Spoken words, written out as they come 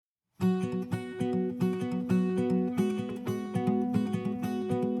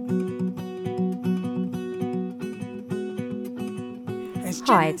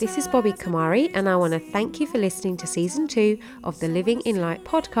Hi, this is Bobby Kamari, and I want to thank you for listening to Season 2 of the Living in Light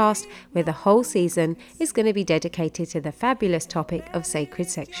podcast, where the whole season is going to be dedicated to the fabulous topic of sacred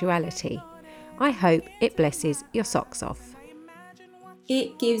sexuality. I hope it blesses your socks off.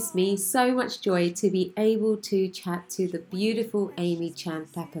 It gives me so much joy to be able to chat to the beautiful Amy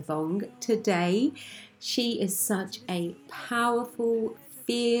Chanthaphavong today. She is such a powerful,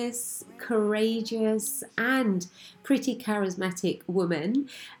 fierce, courageous and pretty charismatic woman,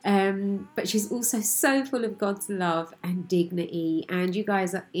 but she's also so full of God's love and dignity, and you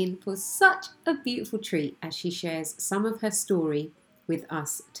guys are in for such a beautiful treat as she shares some of her story with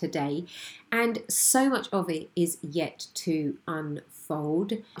us today, and so much of it is yet to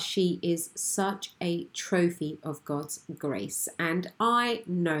unfold. She is such a trophy of God's grace, and I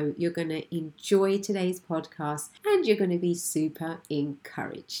know you're going to enjoy today's podcast and you're going to be super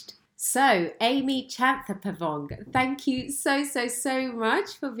encouraged. So, Amy Chanthaphavong, thank you so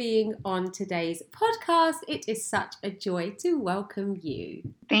much for being on today's podcast. It is such a joy to welcome you.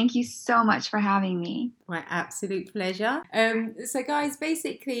 Thank you so much for having me. My absolute pleasure. So guys,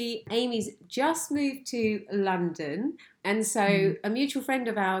 basically Amy's just moved to London, and so a mutual friend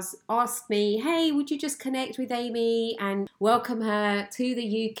of ours asked me, hey, would you just connect with Amy and welcome her to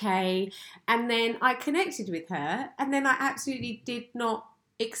the UK? And then I connected with her, and then I absolutely did not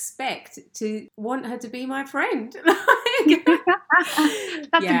expect to want her to be my friend. That's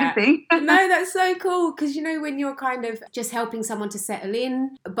a good thing. No, that's so cool, because you know when you're kind of just helping someone to settle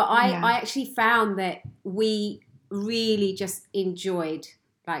in, but I actually found that we really just enjoyed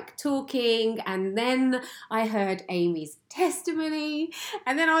like talking, and then I heard Amy's testimony,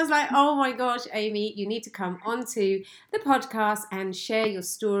 and then I was like, oh my gosh, Amy, you need to come onto the podcast and share your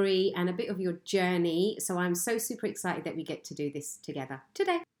story and a bit of your journey. So I'm so super excited that we get to do this together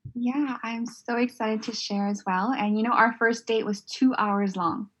today. Yeah, I'm so excited to share as well. And you know, our first date was 2 hours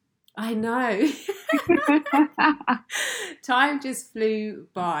long. I know. Time just flew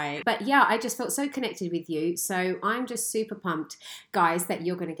by. But yeah, I just felt so connected with you. So I'm just super pumped, guys, that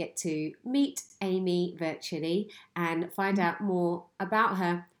you're going to get to meet Amy virtually and find out more about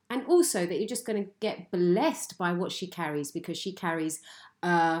her. And also that you're just going to get blessed by what she carries, because she carries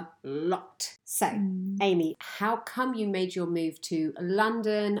a lot. So, Amy, how come you made your move to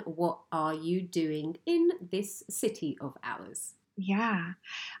London? What are you doing in this city of ours? Yeah,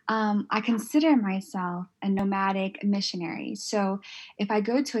 I consider myself a nomadic missionary. So if I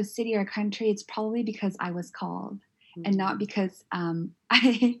go to a city or country, it's probably because I was called and not because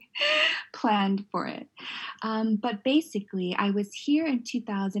I planned for it. But basically, I was here in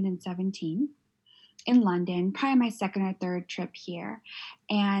 2017 in London, probably my second or third trip here.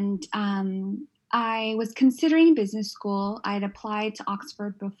 And I was considering business school. I had applied to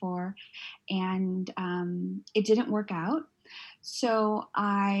Oxford before, and it didn't work out. So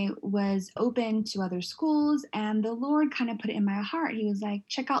I was open to other schools, and the Lord kind of put it in my heart. He was like,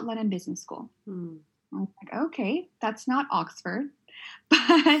 check out London Business School. I was like, okay, that's not Oxford, but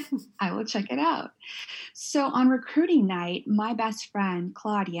I will check it out. So on recruiting night, my best friend,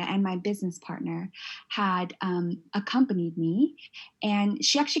 Claudia, and my business partner had accompanied me, and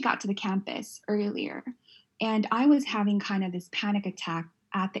she actually got to the campus earlier. And I was having kind of this panic attack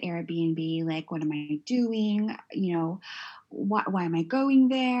at the Airbnb, like, what am I doing? You know, why am I going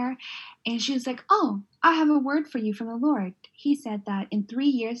there? And she was like, oh, I have a word for you from the Lord. He said that in 3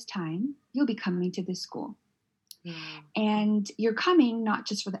 years' time, you'll be coming to this school. And you're coming not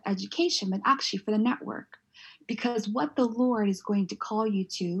just for the education, but actually for the network. Because what the Lord is going to call you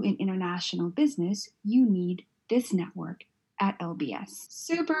to in international business, you need this network at LBS.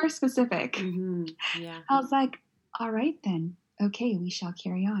 Super specific. Yeah. I was like, all right then. Okay, we shall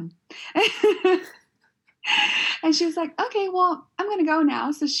carry on. And she was like, okay, well, I'm going to go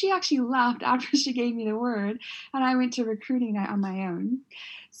now. So she actually left after she gave me the word, and I went to recruiting night on my own.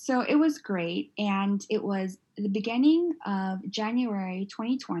 So it was great. And it was the beginning of January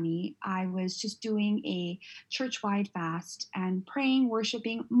 2020. I was just doing a church-wide fast and praying,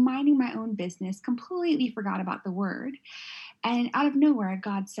 worshiping, minding my own business, completely forgot about the word. And out of nowhere,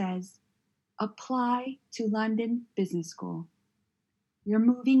 God says, apply to London Business School. You're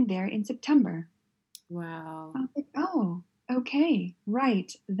moving there in September. Wow. I was like, oh, okay,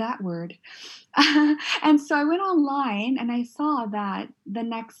 right, that word. And so I went online and I saw that the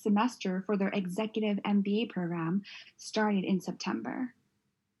next semester for their executive MBA program started in September.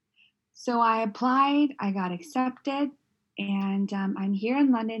 So I applied, I got accepted, and I'm here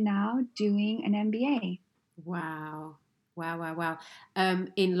in London now doing an MBA. Wow.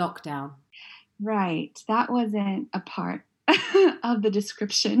 In lockdown. Right, that wasn't a part of the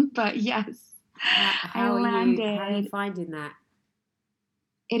description, but yes. How are you finding that?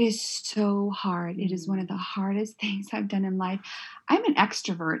 It is so hard. It is one of the hardest things I've done in life. I'm an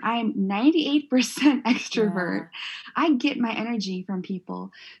extrovert. I'm 98% extrovert. Yeah. I get my energy from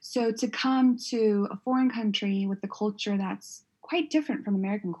people. So to come to a foreign country with a culture that's quite different from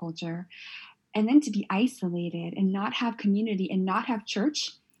American culture, and then to be isolated and not have community and not have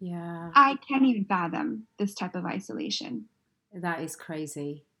church, Yeah. I can't even fathom this type of isolation. That is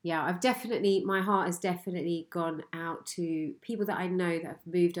crazy. Yeah, my heart has definitely gone out to people that I know that have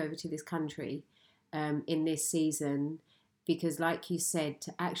moved over to this country in this season, because, like you said,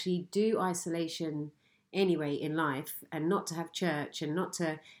 to actually do isolation anyway in life and not to have church and not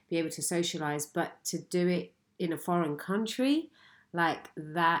to be able to socialize, but to do it in a foreign country, like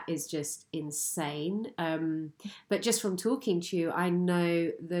that is just insane. But just from talking to you, I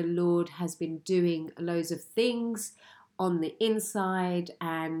know the Lord has been doing loads of things on the inside,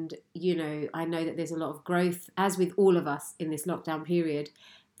 and I know that there's a lot of growth, as with all of us in this lockdown period.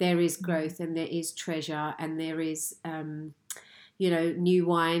 There is growth and there is treasure, and there is new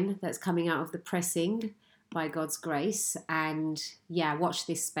wine that's coming out of the pressing by God's grace. And yeah, watch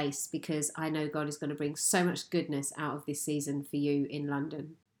this space, because I know God is going to bring so much goodness out of this season for you in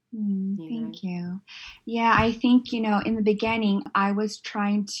London. Thank you. Yeah, I think, in the beginning, I was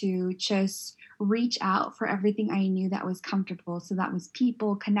trying to just reach out for everything I knew that was comfortable. So that was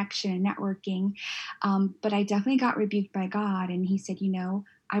people, connection, networking. But I definitely got rebuked by God. And He said,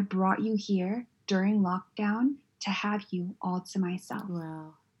 I brought you here during lockdown to have you all to myself.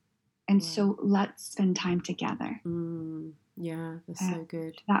 Wow. And so let's spend time together. Yeah, that's so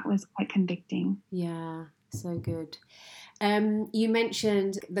good. That was quite convicting. Yeah, so good. You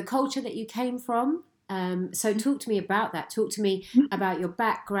mentioned the culture that you came from. So talk to me about that. Talk to me about your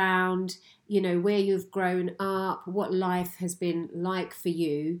background, where you've grown up, what life has been like for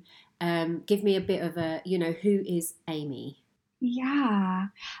you. Give me a bit of who is Amy? Yeah.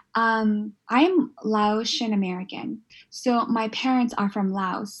 I'm Laotian American. So my parents are from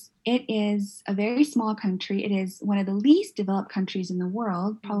Laos. It is a very small country. It is one of the least developed countries in the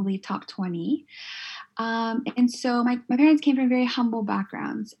world, probably top 20. And so my parents came from very humble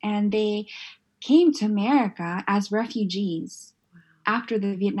backgrounds, and they came to America as refugees after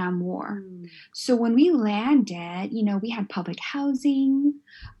the Vietnam War. So when we landed, we had public housing,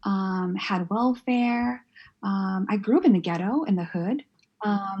 had welfare. I grew up in the ghetto, in the hood,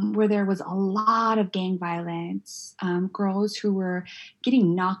 where there was a lot of gang violence, girls who were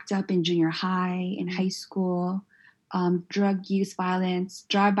getting knocked up in junior high, in high school, drug use, violence,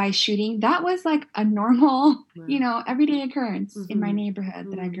 drive-by shooting. That was like a normal, everyday occurrence in my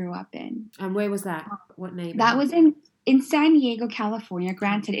neighborhood that I grew up in. And where was that? What neighborhood? That was in San Diego, California.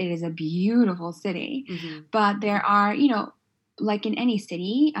 Granted, it is a beautiful city, but there are, like in any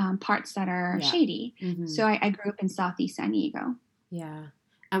city, parts that are shady. So I grew up in Southeast San Diego. Yeah.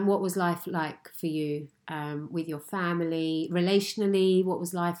 And what was life like for you with your family, relationally? What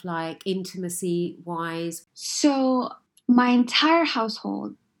was life like, intimacy-wise? So my entire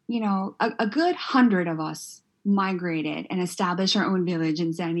household, a good 100 of us migrated and established our own village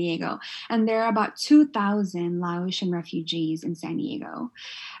in San Diego. And there are about 2,000 Laotian refugees in San Diego.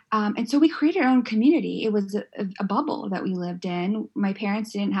 And so we created our own community. It was a bubble that we lived in. My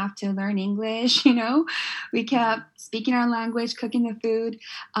parents didn't have to learn English, We kept speaking our language, cooking the food.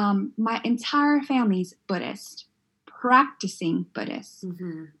 My entire family's Buddhist, practicing Buddhist,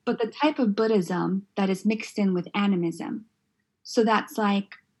 but the type of Buddhism that is mixed in with animism. So that's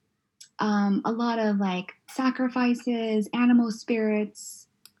like a lot of like sacrifices, animal spirits,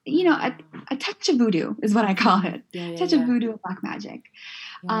 a touch of voodoo is what I call it. Touch of voodoo and black magic.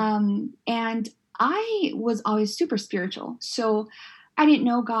 And I was always super spiritual. So I didn't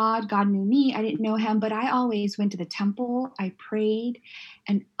know God. God knew me. I didn't know Him, but I always went to the temple. I prayed,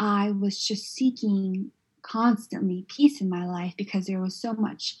 and I was just seeking constantly peace in my life because there was so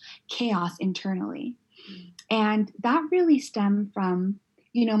much chaos internally. And that really stemmed from,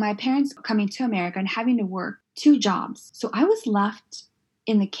 my parents coming to America and having to work 2 jobs. So I was left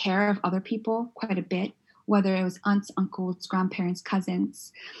in the care of other people quite a bit, whether it was aunts, uncles, grandparents,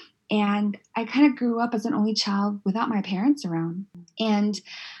 cousins. And I kind of grew up as an only child without my parents around. And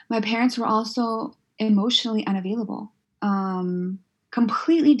my parents were also emotionally unavailable,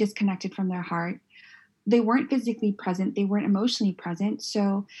 completely disconnected from their heart. They weren't physically present. They weren't emotionally present.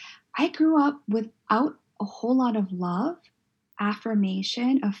 So I grew up without a whole lot of love,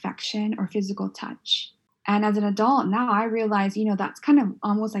 affirmation, affection, or physical touch. And as an adult now, I realize, that's kind of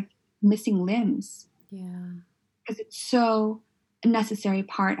almost like missing limbs. Yeah. Because it's so a necessary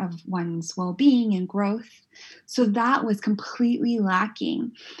part of one's well-being and growth. So that was completely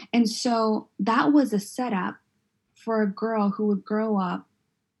lacking. And so that was a setup for a girl who would grow up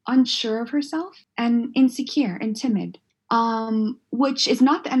unsure of herself and insecure and timid, which is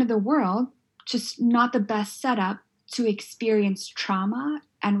not the end of the world, just not the best setup to experience trauma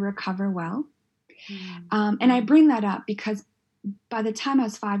and recover well. And I bring that up because by the time I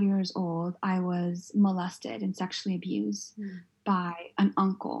was 5 years old, I was molested and sexually abused by an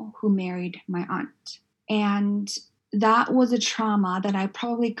uncle who married my aunt. And that was a trauma that I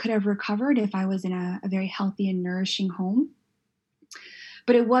probably could have recovered if I was in a very healthy and nourishing home.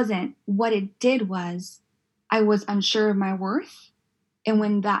 But it wasn't. What it did was I was unsure of my worth. And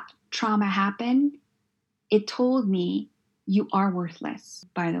when that trauma happened, it told me, you are worthless,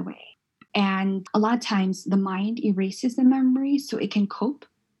 by the way. And a lot of times the mind erases the memory so it can cope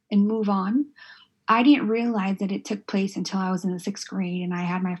and move on. I didn't realize that it took place until I was in the 6th grade and I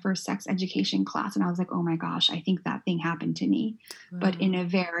had my first sex education class. And I was like, oh my gosh, I think that thing happened to me, but in a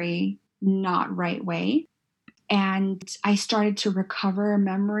very not right way. And I started to recover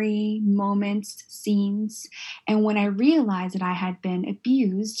memory, moments, scenes. And when I realized that I had been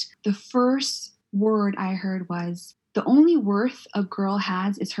abused, the first word I heard was, the only worth a girl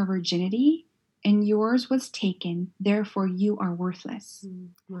has is her virginity, and yours was taken, therefore you are worthless.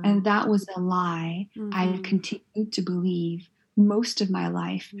 Wow. And that was a lie I had continued to believe most of my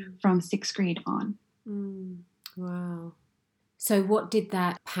life from 6th grade on. Wow. So what did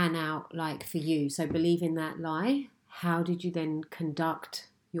that pan out like for you? So believing that lie, how did you then conduct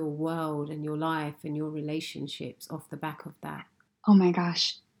your world and your life and your relationships off the back of that? Oh my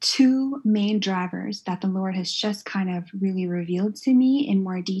gosh. 2 main drivers that the Lord has just kind of really revealed to me in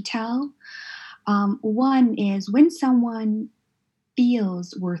more detail. One is when someone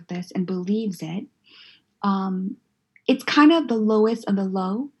feels worthless and believes it, it's kind of the lowest of the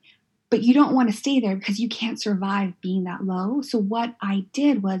low, but you don't want to stay there because you can't survive being that low. So what I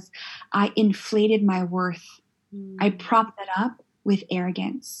did was I inflated my worth. I propped it up with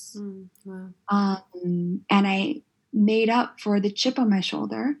arrogance. Wow. And I made up for the chip on my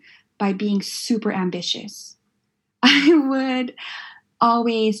shoulder by being super ambitious. I would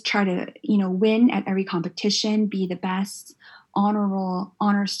always try to, win at every competition, be the best, honor roll,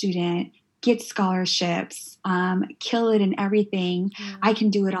 honor student, get scholarships, kill it in everything. I can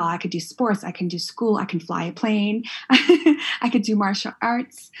do it all. I could do sports. I can do school. I can fly a plane. I could do martial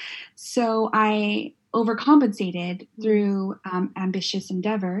arts. So I overcompensated through ambitious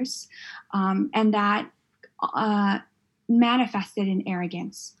endeavors. And that manifested in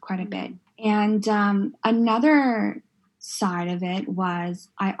arrogance quite a bit. And another side of it was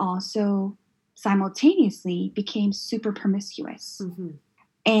I also simultaneously became super promiscuous.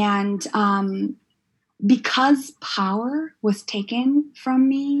 And because power was taken from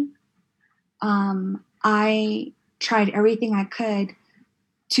me, I tried everything I could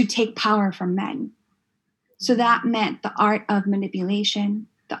to take power from men. So that meant the art of manipulation,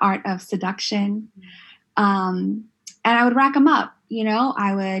 the art of seduction. And I would rack them up.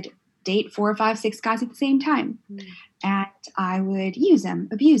 I would date 4 or 5, 6 guys at the same time. And I would use them,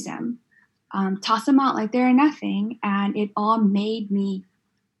 abuse them, toss them out like they're nothing. And it all made me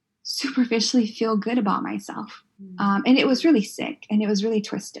superficially feel good about myself. And it was really sick and it was really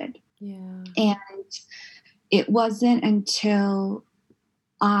twisted. Yeah. And it wasn't until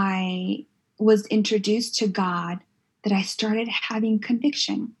I was introduced to God that I started having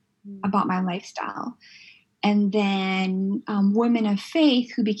conviction about my lifestyle. And then women of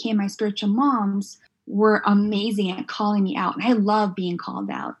faith who became my spiritual moms were amazing at calling me out. And I love being called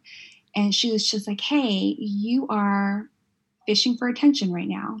out. And she was just like, hey, you are fishing for attention right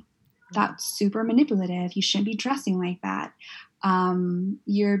now. That's super manipulative. You shouldn't be dressing like that.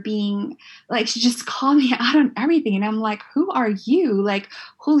 You're being like, she just called me out on everything. And I'm like, who are you? Like,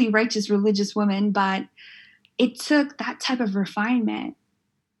 holy, righteous, religious woman. But it took that type of refinement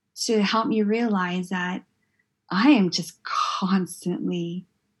to help me realize that I am just constantly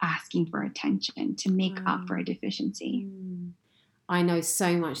asking for attention to make up for a deficiency. I know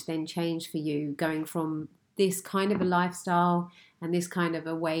so much then changed for you going from this kind of a lifestyle and this kind of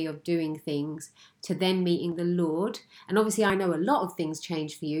a way of doing things to then meeting the Lord. And obviously I know a lot of things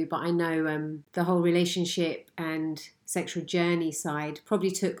changed for you, but I know the whole relationship and sexual journey side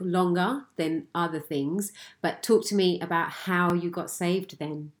probably took longer than other things. But talk to me about how you got saved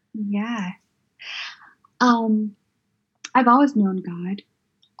then. Yeah. I've always known God.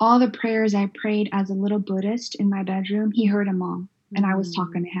 All the prayers I prayed as a little Buddhist in my bedroom, he heard them all. And I was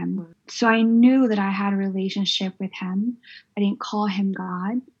talking to him. So I knew that I had a relationship with him. I didn't call him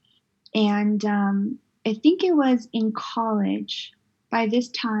God. And I think it was in college. By this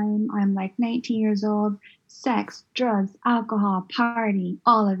time, I'm like 19 years old. Sex, drugs, alcohol, party,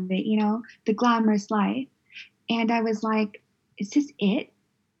 all of it, the glamorous life. And I was like, is this it?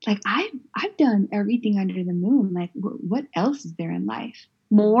 like I've done everything under the moon. Like what else is there in life?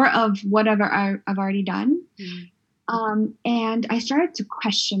 More of whatever I've already done. And I started to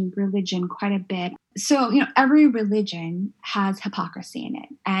question religion quite a bit. So, every religion has hypocrisy in it.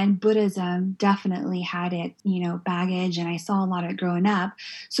 And Buddhism definitely had its, baggage. And I saw a lot of it growing up.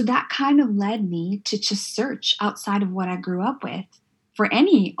 So that kind of led me to just search outside of what I grew up with for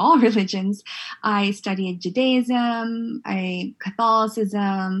all religions. I studied Judaism,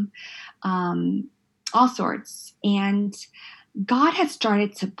 Catholicism, all sorts. And God had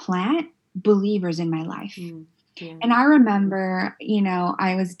started to plant believers in my life. Yeah. And I remember,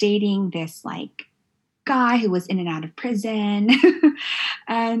 I was dating this like guy who was in and out of prison.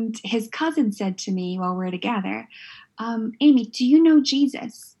 And his cousin said to me while we were together, Amy, do you know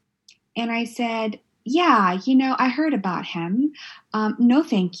Jesus? And I said, yeah, I heard about him. No,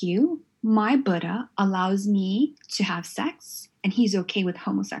 thank you. My Buddha allows me to have sex and he's okay with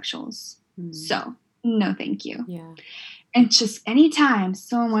homosexuals. So no, thank you. Yeah. And just anytime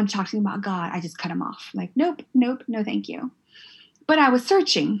someone talks to me about God, I just cut them off. Like, nope, no, thank you. But I was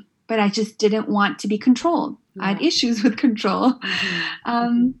searching, but I just didn't want to be controlled. Yeah. I had issues with control.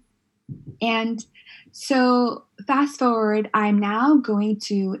 And so fast forward, I'm now going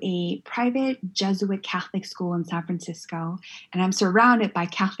to a private Jesuit Catholic school in San Francisco, and I'm surrounded by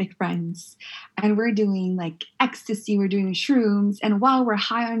Catholic friends. And we're doing like ecstasy, we're doing shrooms. And while we're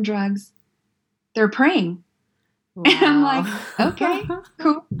high on drugs, they're praying. Wow. And I'm like, okay,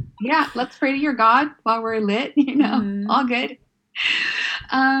 cool. Yeah, let's pray to your God while we're lit, all good.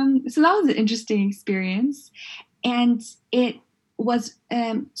 So that was an interesting experience. And it was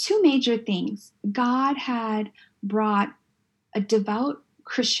two major things. God had brought a devout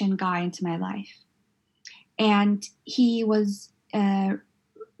Christian guy into my life. And he was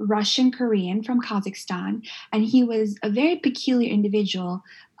Russian Korean from Kazakhstan. And he was a very peculiar individual.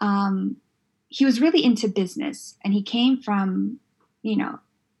 He was really into business, and he came from,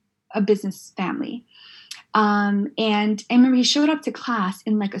 a business family. And I remember he showed up to class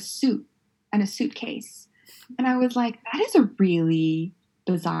in like a suit and a suitcase. And I was like, that is a really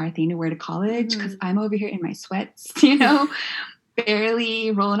bizarre thing to wear to college, because I'm over here in my sweats,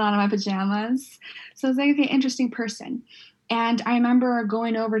 barely rolling on in my pajamas. So I was like, okay, interesting person. And I remember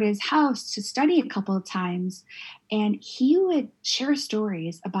going over to his house to study a couple of times, and he would share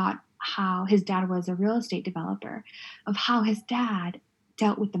stories about how his dad was a real estate developer, of how his dad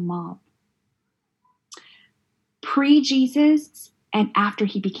dealt with the mob pre-Jesus and after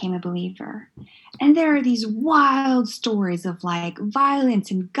he became a believer. And there are these wild stories of like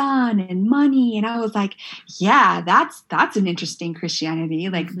violence and gun and money. And I was like, yeah, that's an interesting Christianity.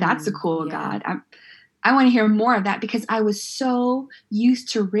 Like, that's a cool God. I want to hear more of that, because I was so used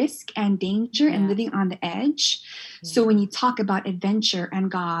to risk and danger and living on the edge. So when you talk about adventure and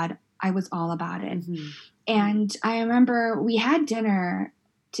God, I was all about it. And I remember we had dinner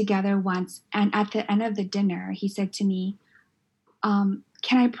together once, and at the end of the dinner, he said to me, can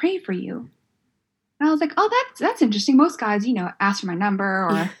I pray for you? And I was like, oh, that's interesting. Most guys, ask for my number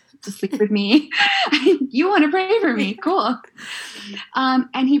or to sleep with me. You want to pray for me? Cool.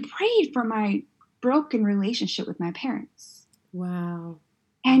 And he prayed for my broken relationship with my parents. Wow.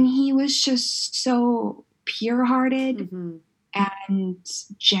 And he was just so pure-hearted and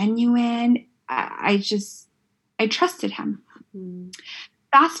genuine. I trusted him.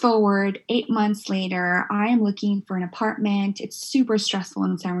 Fast forward 8 months later, I am looking for an apartment. It's super stressful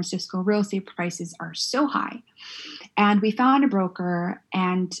in San Francisco. Real estate prices are so high. And we found a broker,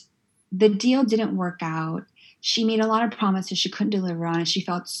 and the deal didn't work out. She made a lot of promises she couldn't deliver on, and she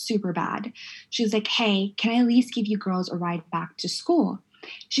felt super bad. She was like, hey, can I at least give you girls a ride back to school?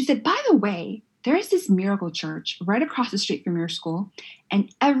 She said, by the way, there is this miracle church right across the street from your school, and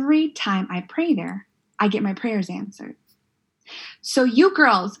every time I pray there, I get my prayers answered. So you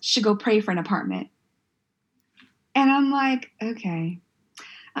girls should go pray for an apartment. And I'm like, okay.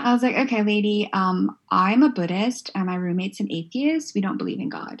 I was like, okay, lady, I'm a Buddhist and my roommate's an atheist. We don't believe in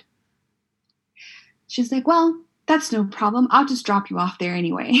God. She's like, well, that's no problem. I'll just drop you off there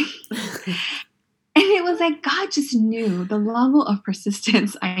anyway. And it was like, God just knew the level of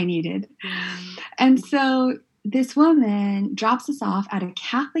persistence I needed. And so this woman drops us off at a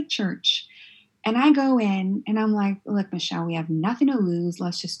Catholic church. And I go in and I'm like, look, Michelle, we have nothing to lose.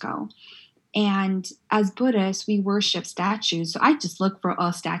 Let's just go. And as Buddhists, we worship statues. So I just look for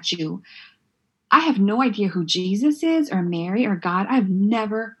a statue. I have no idea who Jesus is or Mary or God. I've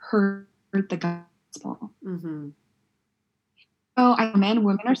never heard the gospel. So I come in,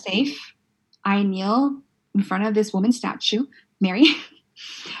 women are safe. I kneel in front of this woman's statue, Mary.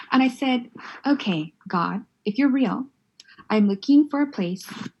 And I said, okay, God, if you're real, I'm looking for a place,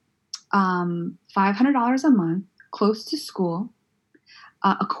 $500 a month, close to school,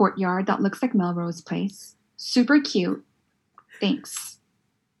 a courtyard that looks like Melrose Place, super cute. Thanks.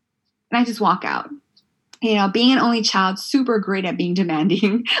 And I just walk out. You know, being an only child, super great at being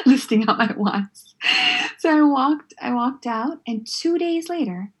demanding, listing out my wants. So I walked out, and 2 days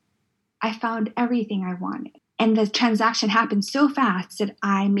later, I found everything I wanted. And the transaction happened so fast that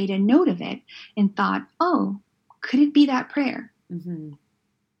I made a note of it and thought, oh, could it be that prayer? Mm-hmm.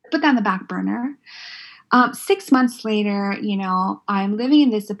 Put that on the back burner. 6 months later, you know, I'm living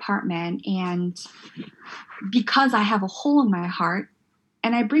in this apartment, and because I have a hole in my heart,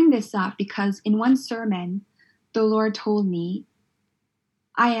 and I bring this up because in one sermon, the Lord told me,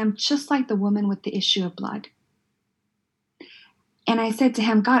 I am just like the woman with the issue of blood. And I said to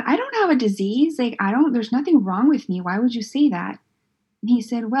him, God, I don't have a disease. Like, there's nothing wrong with me. Why would you say that? And he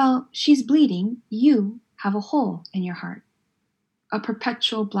said, well, she's bleeding. You have a hole in your heart, a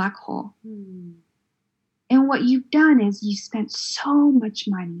perpetual black hole. Hmm. And what you've done is you spent so much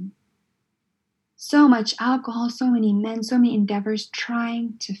money, so much alcohol, so many men, so many endeavors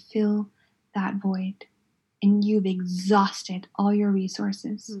trying to fill that void. And you've exhausted all your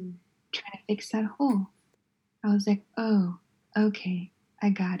resources trying to fix that hole. I was like, oh, okay, I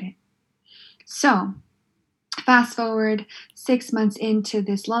got it. So fast forward 6 months into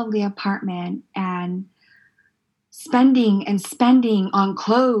this lovely apartment, and spending on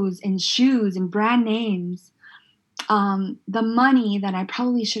clothes and shoes and brand names. The money that I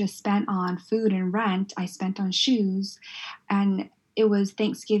probably should have spent on food and rent, I spent on shoes. And it was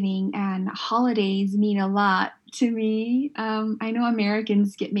Thanksgiving, and holidays mean a lot to me. I know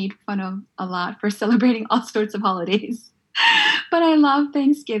Americans get made fun of a lot for celebrating all sorts of holidays, but I love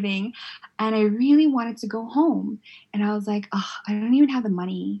Thanksgiving, and I really wanted to go home. And I was like, oh, I don't even have the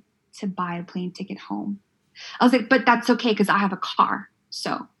money to buy a plane ticket home. I was like, but that's okay because I have a car,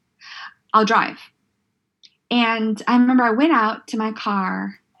 so I'll drive. And I remember I went out to my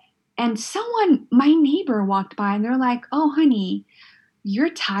car, and my neighbor walked by, and they're like, oh, honey, your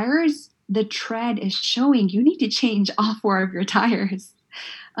tires, the tread is showing. You need to change all 4 of your tires.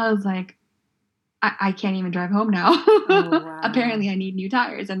 I was like, I can't even drive home now. Oh, wow. Apparently I need new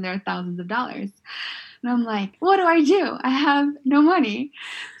tires, and they're thousands of dollars. And I'm like, what do? I have no money.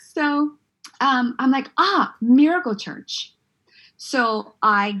 So I'm like, Miracle Church. So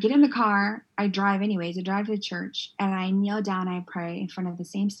I get in the car, I drive anyways, I drive to the church, and I kneel down, I pray in front of the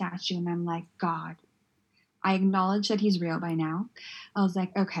same statue, and I'm like, God, I acknowledge that he's real by now. I was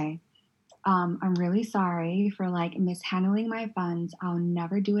like, okay, I'm really sorry for mishandling my funds. I'll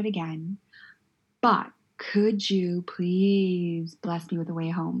never do it again. But could you please bless me with a way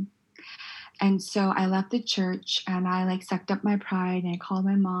home? And so I left the church, and I sucked up my pride, and I called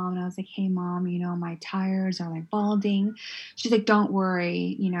my mom, and I was like, hey mom, my tires are balding. She's like, don't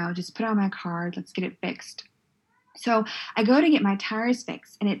worry, just put on my card. Let's get it fixed. So I go to get my tires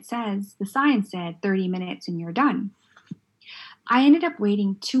fixed, and the sign said 30 minutes and you're done. I ended up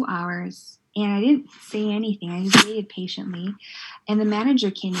waiting 2 hours, and I didn't say anything. I just waited patiently. And the manager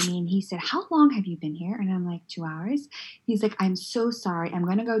came to me, and he said, how long have you been here? And I'm like, 2 hours. He's like, I'm so sorry. I'm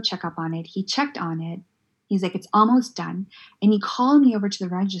going to go check up on it. He checked on it. He's like, it's almost done. And he called me over to the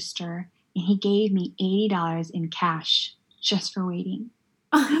register, and he gave me $80 in cash just for waiting.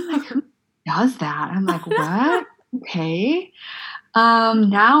 I'm like, who does that? I'm like, what? Okay.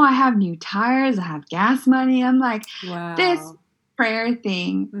 Now I have new tires. I have gas money. I'm like, wow. This prayer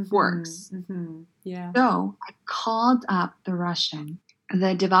thing works. Mm-hmm. Yeah. So I called up the Russian,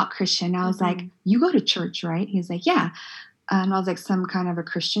 the devout Christian. I was like, you go to church, right? He's like, yeah. And I was like, some kind of a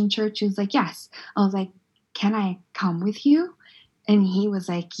Christian church? He was like, yes. I was like, can I come with you? And he was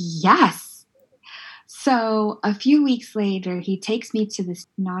like, yes. So a few weeks later, he takes me to this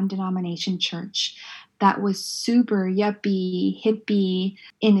non-denomination church that was super yuppie, hippie,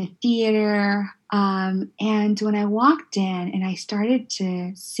 in a theater. And when I walked in and I started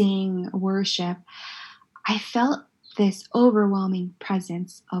to sing worship, I felt this overwhelming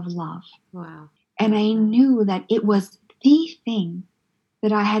presence of love. Wow. And I knew that it was the thing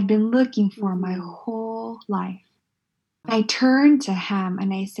that I had been looking for my whole life. I turned to him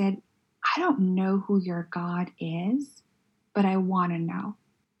and I said, I don't know who your God is, but I want to know.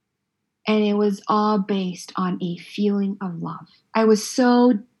 And it was all based on a feeling of love. I was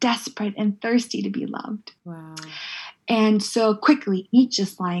so desperate and thirsty to be loved. Wow. And so quickly, he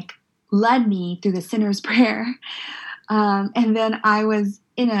just led me through the sinner's prayer. And then I was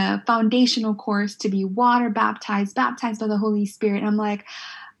in a foundational course to be water baptized by the Holy Spirit. And I'm like,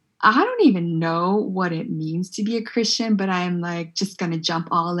 I don't even know what it means to be a Christian, but I'm like just going to jump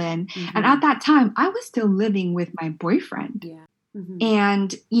all in. And at that time, I was still living with my boyfriend. Yeah. Mm-hmm.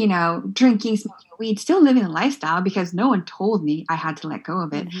 And, you know, drinking, smoking weed, still living a lifestyle because no one told me I had to let go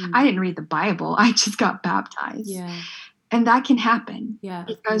of it. Mm-hmm. I didn't read the Bible. I just got baptized. Yeah. And that can happen. Yeah,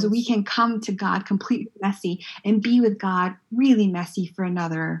 because we can come to God completely messy and be with God really messy for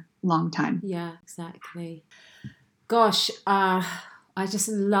another long time. Yeah, exactly. Gosh, I just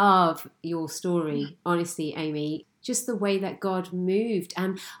love your story, honestly, Amy. Just the way that God moved.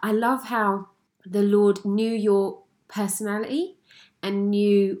 And I love how the Lord knew your personality and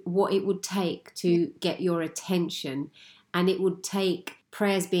knew what it would take to get your attention. And it would take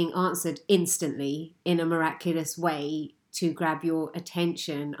prayers being answered instantly in a miraculous way to grab your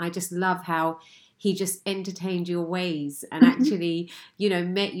attention. I just love how he just entertained your ways and actually,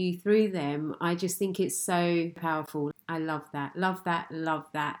 met you through them. I just think it's so powerful. I love that, love that, love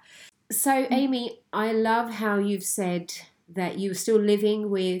that. So, Amy, I love how you've said that you were still living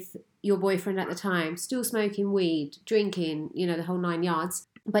with your boyfriend at the time, still smoking weed, drinking, the whole 9 yards,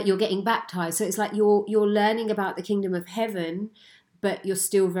 but you're getting baptized. So it's like you're learning about the kingdom of heaven, but you're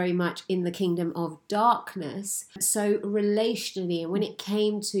still very much in the kingdom of darkness. So relationally, and when it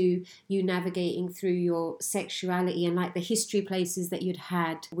came to you navigating through your sexuality and like the history places that you'd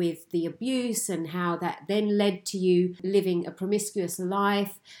had with the abuse and how that then led to you living a promiscuous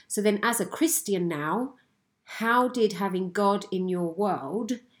life. So then as a Christian now, how did having God in your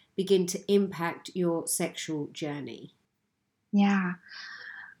world begin to impact your sexual journey? Yeah.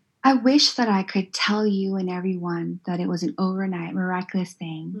 I wish that I could tell you and everyone that it was an overnight miraculous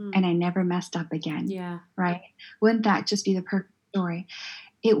thing and I never messed up again. Yeah. Right? Wouldn't that just be the perfect story?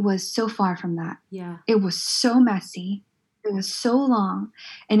 It was so far from that. Yeah. It was so messy. It was so long.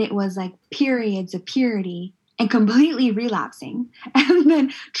 And it was like periods of purity and completely relapsing and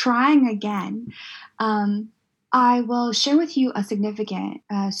then trying again. I will share with you a significant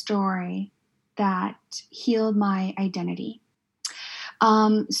story that healed my identity.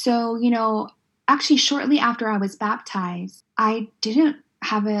 Actually, shortly after I was baptized, I didn't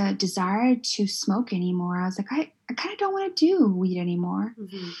have a desire to smoke anymore. I was like, I kind of don't want to do weed anymore.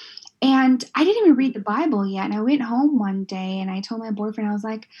 Mm-hmm. And I didn't even read the Bible yet. And I went home one day and I told my boyfriend, I was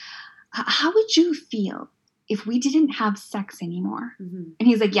like, how would you feel if we didn't have sex anymore? Mm-hmm. And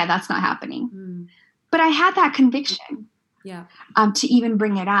he's like, yeah, that's not happening. Mm-hmm. But I had that conviction to even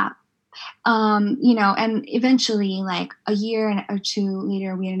bring it up. And eventually, like a year or two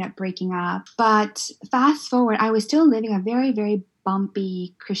later, we ended up breaking up. But fast forward, I was still living a very, very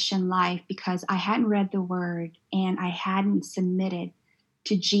bumpy Christian life because I hadn't read the word and I hadn't submitted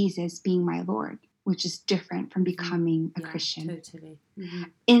to Jesus being my Lord, which is different from becoming a Christian. Totally. Mm-hmm.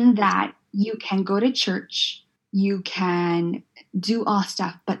 In that you can go to church, you can do all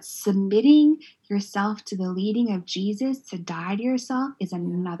stuff, but submitting yourself to the leading of Jesus to die to yourself is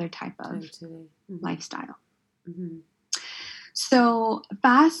another type of lifestyle. Mm-hmm. So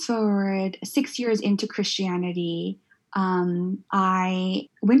fast forward 6 years into Christianity, I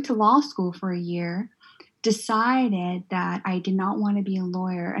went to law school for a year, decided that I did not want to be a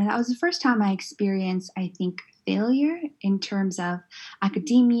lawyer. And that was the first time I experienced, I think, failure in terms of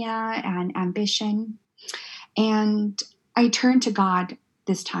academia and ambition. And I turned to God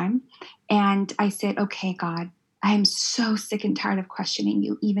this time and I said, okay, God, I am so sick and tired of questioning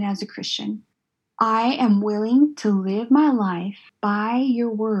you, even as a Christian. I am willing to live my life by your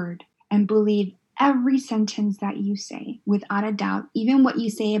word and believe every sentence that you say without a doubt, even what you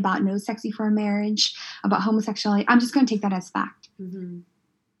say about no sex before marriage, about homosexuality. I'm just going to take that as fact. Mm-hmm.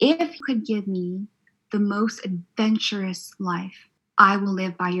 If you could give me the most adventurous life, I will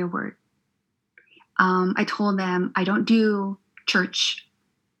live by your word. I told them I don't do church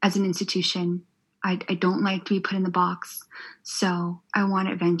as an institution. I don't like to be put in the box. So I want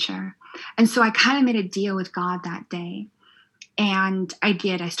adventure. And so I kind of made a deal with God that day. And I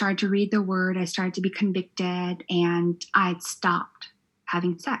did. I started to read the word. I started to be convicted. And I stopped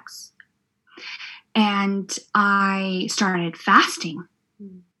having sex. And I started fasting.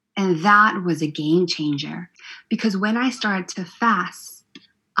 And that was a game changer. Because when I started to fast,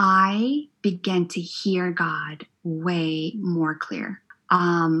 I began to hear God way more clear.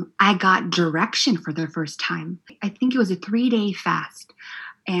 I got direction for the first time. I think it was a 3-day fast.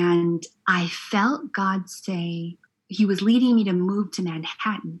 And I felt God say he was leading me to move to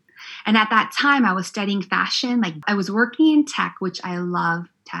Manhattan. And at that time, I was studying fashion. Like I was working in tech, which I love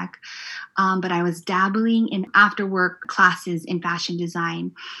tech. But I was dabbling in after work classes in fashion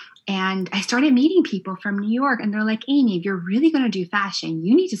design. And I started meeting people from New York, and they're like, Amy, if you're really going to do fashion,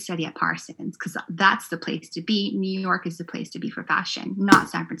 you need to study at Parsons because that's the place to be. New York is the place to be for fashion, not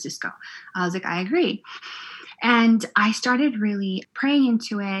San Francisco. I was like, I agree. And I started really praying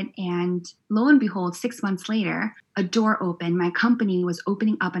into it. And lo and behold, 6 months later, a door opened. My company was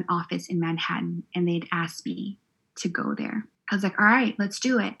opening up an office in Manhattan, and they'd asked me to go there. I was like, all right, let's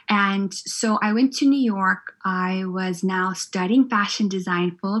do it. And so I went to New York. I was now studying fashion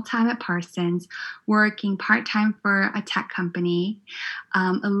design full-time at Parsons, working part-time for a tech company,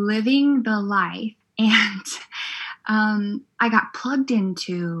 living the life. And I got plugged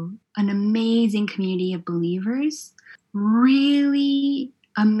into an amazing community of believers, really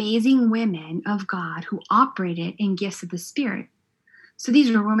amazing women of God who operated in gifts of the Spirit. So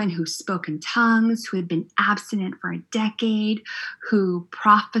these were women who spoke in tongues, who had been abstinent for a decade, who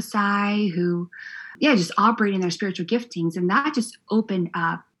prophesy, who, just operate in their spiritual giftings. And that just opened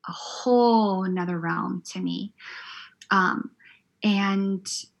up a whole another realm to me. And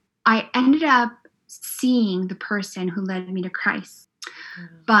I ended up seeing the person who led me to Christ.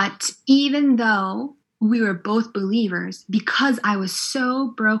 Mm-hmm. But even though we were both believers, because I was so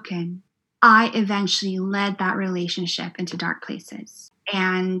broken, I eventually led that relationship into dark places.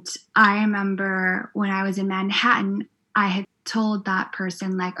 And I remember when I was in Manhattan, I had told that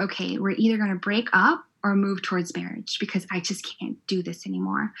person, like, okay, we're either going to break up or move towards marriage because I just can't do this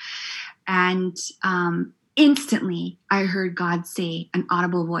anymore. And instantly I heard God say, an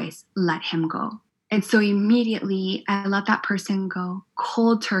audible voice, let him go. And so immediately I let that person go,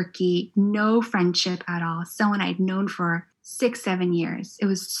 cold turkey, no friendship at all. Someone I'd known for 6-7 years. It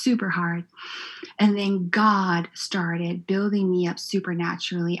was super hard. And then God started building me up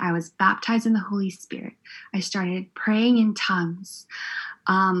supernaturally. I was baptized in the Holy Spirit. I started praying in tongues.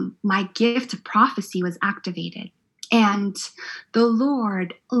 My gift of prophecy was activated. And the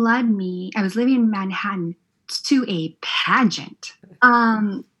Lord led me, I was living in Manhattan, to a pageant.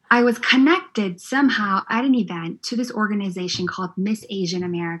 I was connected somehow at an event to this organization called Miss Asian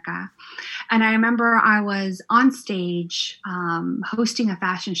America. And I remember I was on stage hosting a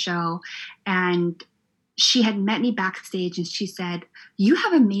fashion show, and she had met me backstage and she said, you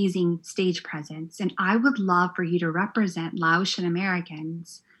have amazing stage presence, and I would love for you to represent Laotian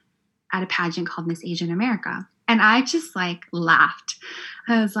Americans at a pageant called Miss Asian America. And I just laughed.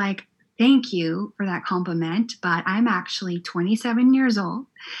 I was like, thank you for that compliment, but I'm actually 27 years old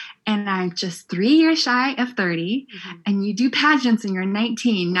and I'm just 3 years shy of 30. Mm-hmm. And you do pageants when you're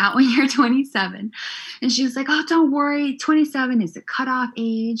 19, not when you're 27. And she was like, oh, don't worry. 27 is the cutoff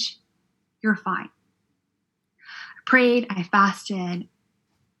age. You're fine. I prayed, I fasted,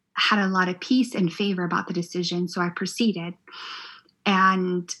 had a lot of peace and favor about the decision. So I proceeded.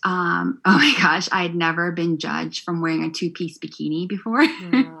 And, oh my gosh, I had never been judged from wearing a 2-piece bikini before.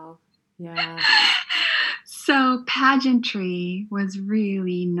 Wow. Yeah. So pageantry was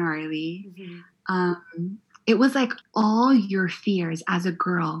really gnarly. Mm-hmm. It was like all your fears as a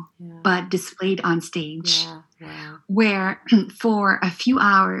girl, but displayed on stage. Yeah. Wow. Where for a few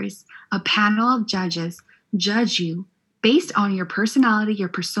hours, a panel of judges judge you based on your personality, your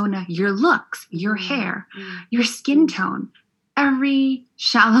persona, your looks, your hair, your skin tone, every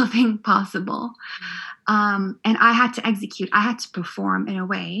shallow thing possible. And I had to execute. I had to perform in a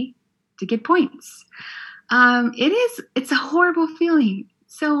way to get points. It's a horrible feeling.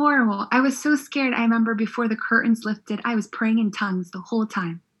 So horrible. I was so scared. I remember before the curtains lifted, I was praying in tongues the whole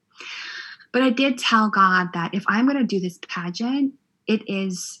time. But I did tell God that if I'm going to do this pageant, it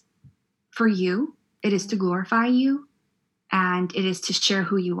is for you. It is to glorify you. And it is to share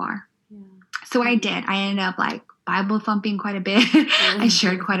who you are. Yeah. So I did. I ended up Bible thumping quite a bit. I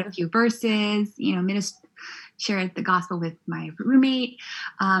shared quite a few verses, shared the gospel with my roommate.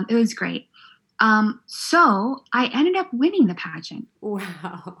 It was great. So I ended up winning the pageant.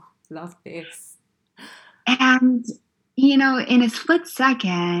 Wow. Love this. And, in a split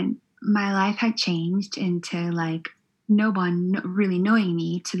second, my life had changed into no one really knowing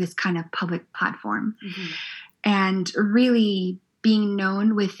me to this kind of public platform. Mm-hmm. And really being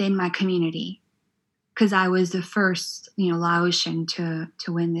known within my community, because I was the first, Laotian to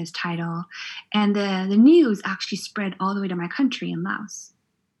win this title. And the news actually spread all the way to my country in Laos.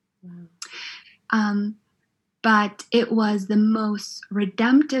 Wow. But it was the most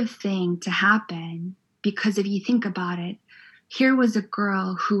redemptive thing to happen, because if you think about it, here was a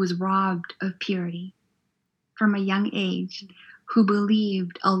girl who was robbed of purity from a young age, who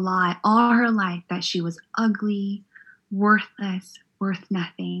believed a lie all her life that she was ugly, worthless, worth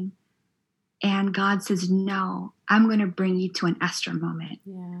nothing. And God says, no, I'm going to bring you to an Esther moment.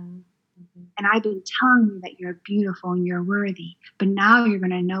 Yeah. And I've been telling you that you're beautiful and you're worthy. But now you're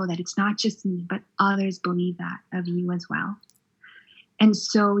going to know that it's not just me, but others believe that of you as well. And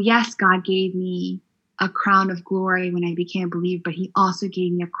so, yes, God gave me a crown of glory when I became a believer, but he also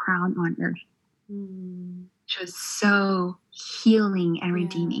gave me a crown on earth, which was so healing and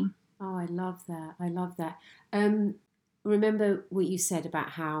redeeming. Oh, I love that. I love that. Remember what you said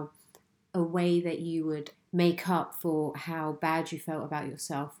about how a way that you would make up for how bad you felt about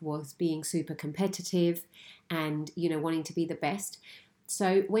yourself was being super competitive and, wanting to be the best.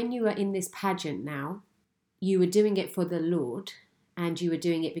 So when you were in this pageant now, you were doing it for the Lord and you were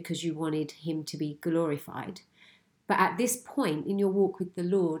doing it because you wanted him to be glorified. But at this point in your walk with the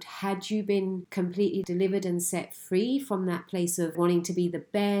Lord, had you been completely delivered and set free from that place of wanting to be the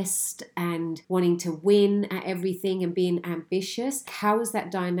best and wanting to win at everything and being ambitious? How was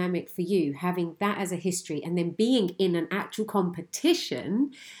that dynamic for you, having that as a history and then being in an actual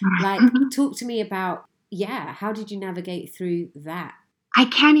competition? Like, talk to me about, how did you navigate through that? I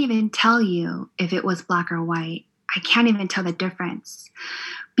can't even tell you if it was black or white. I can't even tell the difference.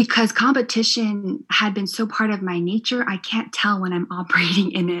 Because competition had been so part of my nature, I can't tell when I'm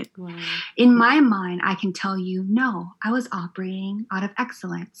operating in it. Wow. In my mind, I can tell you, no, I was operating out of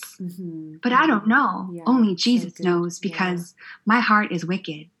excellence. But I don't know. Yeah, only Jesus so knows, because my heart is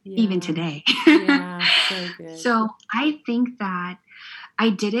wicked, even today. So good. So I think that I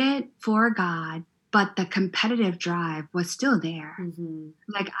did it for God, but the competitive drive was still there.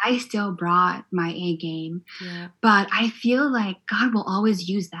 Like, I still brought my A game, but I feel like God will always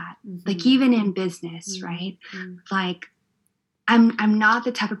use that. Like, even in business, right? Like, I'm not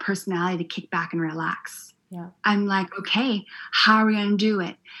the type of personality to kick back and relax. I'm like, okay, how are we going to do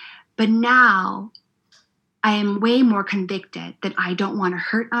it? But now I am way more convicted that I don't want to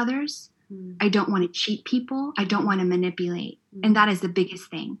hurt others. I don't want to cheat people. I don't want to manipulate. And that is the biggest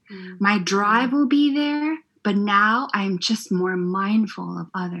thing. My drive will be there, but now I'm just more mindful of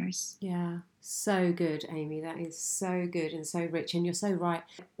others. Yeah, so good, Amy. That is so good and so rich. And you're so right.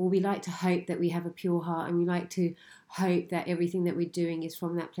 Well, we like to hope that we have a pure heart, and we like to hope that everything that we're doing is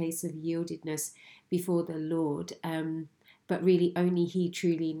from that place of yieldedness before the Lord. But really only he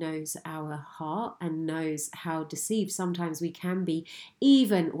truly knows our heart and knows how deceived sometimes we can be,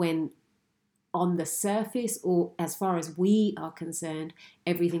 even when on the surface, or as far as we are concerned,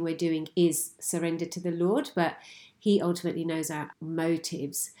 everything we're doing is surrendered to the Lord, but he ultimately knows our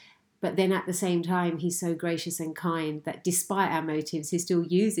motives. But then at the same time, he's so gracious and kind that despite our motives, he still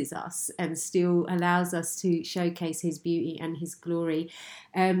uses us and still allows us to showcase his beauty and his glory.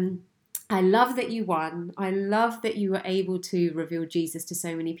 I love that you won. I love that you were able to reveal Jesus to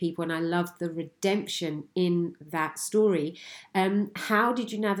so many people, and I love the redemption in that story. How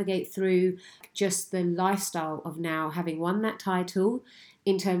did you navigate through just the lifestyle of now having won that title,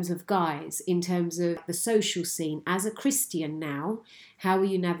 in terms of guys, in terms of the social scene as a Christian now? How are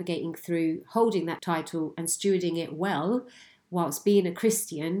you navigating through holding that title and stewarding it well whilst being a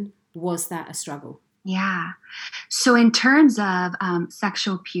Christian? Was that a struggle? Yeah. So in terms of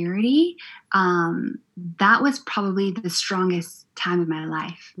sexual purity, that was probably the strongest time of my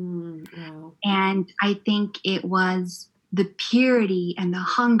life. Wow. And I think it was the purity and the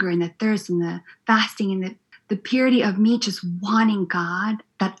hunger and the thirst and the fasting and the purity of me just wanting God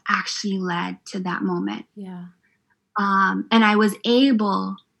that actually led to that moment. Yeah. And I was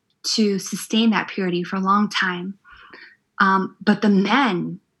able to sustain that purity for a long time. But the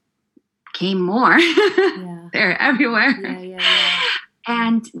men came more. They're everywhere.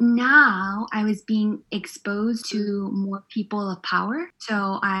 And now I was being exposed to more people of power.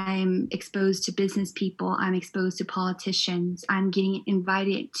 So I'm exposed to business people. I'm exposed to politicians. I'm getting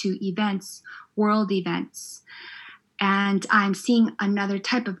invited to events, world events. And I'm seeing another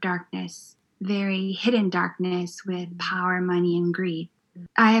type of darkness, very hidden darkness with power, money, and greed.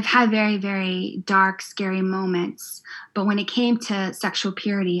 I have had very, very dark, scary moments, but when it came to sexual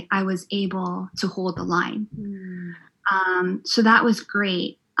purity, I was able to hold the line. So that was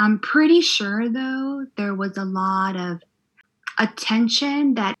great. I'm pretty sure, though, there was a lot of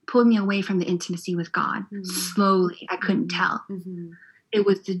attention that pulled me away from the intimacy with God. Slowly, I couldn't tell. It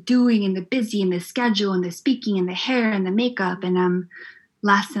was the doing and the busy and the schedule and the speaking and the hair and the makeup, and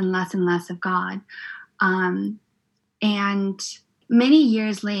less and less and less of God. And many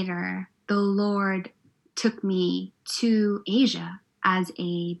years later, the Lord took me to Asia as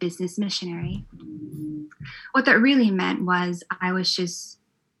a business missionary. What that really meant was I was just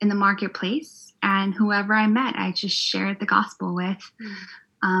in the marketplace, and whoever I met, I just shared the gospel with.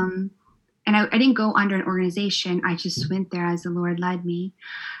 And I didn't go under an organization. I just went there as the Lord led me.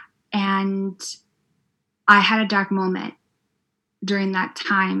 And I had a dark moment. during that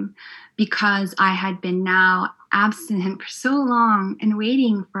time because I had been now abstinent for so long and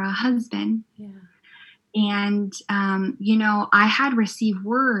waiting for a husband. Yeah. And, I had received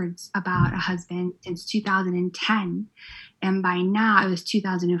words about a husband since 2010. And by now it was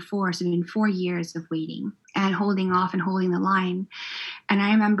 2004. So it had been 4 years of waiting and holding off and holding the line. And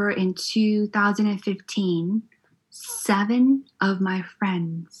I remember in 2015, 7 of my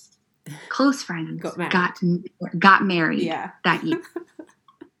friends, close friends, got married that year.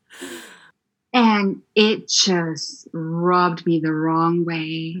 And it just rubbed me the wrong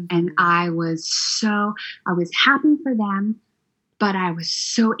way. Mm-hmm. And I was happy for them, but I was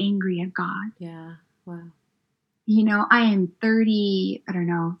so angry at God. Yeah. Wow. I am 30, I don't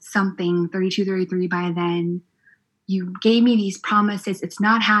know, 32, 33 by then. You gave me these promises. It's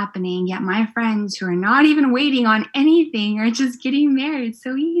not happening. Yet my friends who are not even waiting on anything are just getting married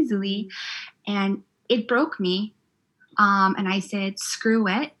so easily. And it broke me. And I said, screw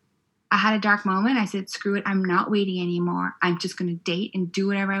it. I had a dark moment. I said, screw it. I'm not waiting anymore. I'm just going to date and do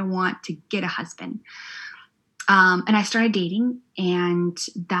whatever I want to get a husband. And I started dating. And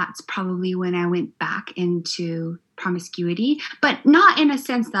that's probably when I went back into promiscuity, but not in a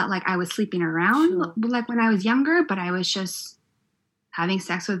sense that like I was sleeping around like when I was younger, but I was just having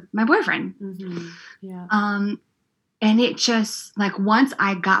sex with my boyfriend. Mm-hmm. Yeah. And it just like once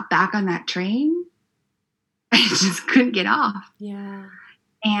I got back on that train, I just couldn't get off. Yeah.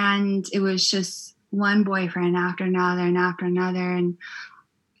 And it was just one boyfriend after another and after another. And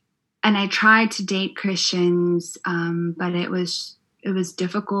I tried to date Christians, but it was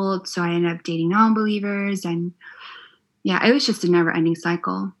difficult. So I ended up dating non-believers. And yeah, it was just a never-ending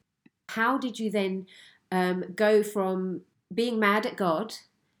cycle. How did you then go from being mad at God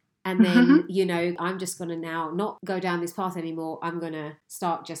and then, I'm just going to now not go down this path anymore. I'm going to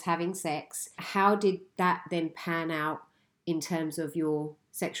start just having sex. How did that then pan out in terms of your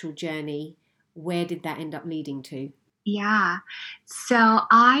sexual journey? Where did that end up leading to? Yeah. So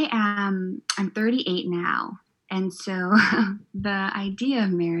I'm 38 now. And so the idea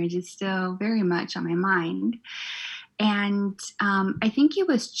of marriage is still very much on my mind. And I think it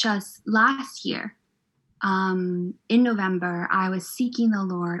was just last year, in November, I was seeking the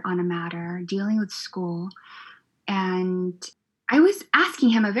Lord on a matter, dealing with school. And I was asking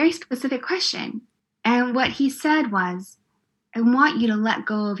him a very specific question. And what he said was, I want you to let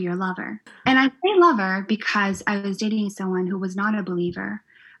go of your lover. And I say lover because I was dating someone who was not a believer.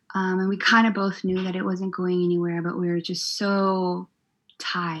 And we kind of both knew that it wasn't going anywhere, but we were just so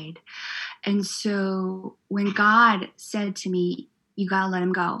tied. And so when God said to me, you got to let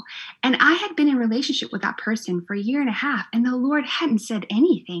him go. And I had been in a relationship with that person for 1.5 years, and the Lord hadn't said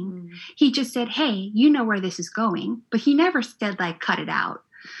anything. He just said, hey, you know where this is going. But he never said, like, cut it out.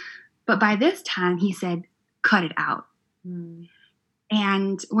 But by this time, he said, cut it out.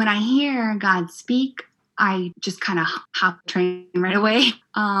 And when I hear God speak, I just kind of hopped the train right away.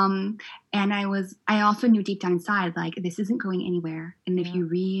 And I also knew deep down inside, like, this isn't going anywhere. And if you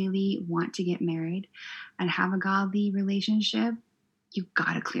really want to get married and have a godly relationship, you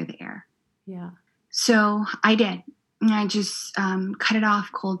got to clear the air. Yeah. So I did. And I just cut it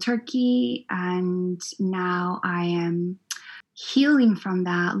off cold turkey. And now I am healing from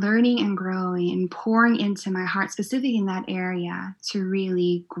that, learning and growing and pouring into my heart, specifically in that area, to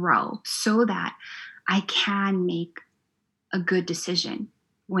really grow so that I can make a good decision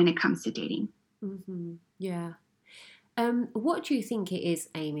when it comes to dating. Mm-hmm. Yeah. What do you think it is,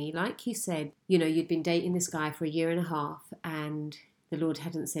 Amy? Like you said, you'd been dating this guy for 1.5 years and the Lord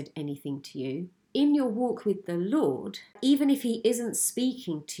hadn't said anything to you. In your walk with the Lord, even if he isn't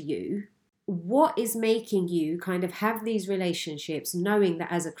speaking to you, what is making you kind of have these relationships, knowing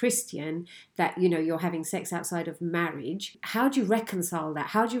that as a Christian that, you're having sex outside of marriage? How do you reconcile that?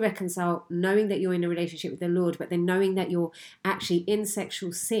 How do you reconcile knowing that you're in a relationship with the Lord, but then knowing that you're actually in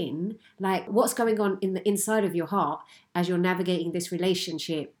sexual sin? Like, what's going on in the inside of your heart as you're navigating this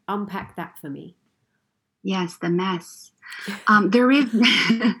relationship? Unpack that for me. Yes, the mess. There is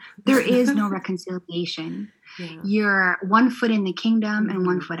there is no reconciliation. Yeah. You're 1 foot in the kingdom and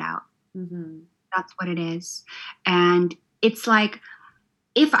 1 foot out. Mm-hmm. That's what it is. And it's like,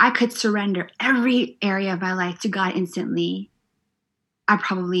 if I could surrender every area of my life to God instantly, I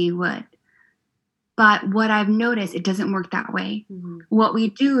probably would. But what I've noticed, it doesn't work that way. Mm-hmm. What we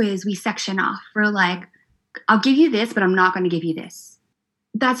do is we section off. We're like, I'll give you this, but I'm not going to give you this.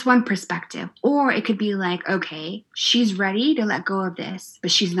 That's one perspective. Or it could be like, okay, she's ready to let go of this, but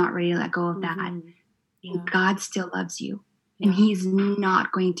she's not ready to let go of that. Yeah. And God still loves you. And he's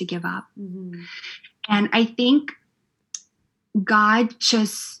not going to give up. Mm-hmm. And I think God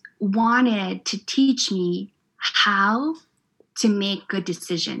just wanted to teach me how to make good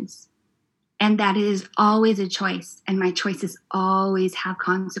decisions. And that is always a choice. And my choices always have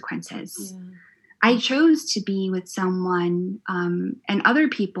consequences. Yeah. I chose to be with someone and other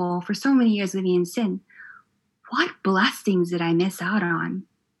people for so many years living in sin. What blessings did I miss out on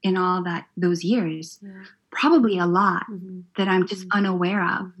in all those years? Yeah. Probably a lot that I'm just unaware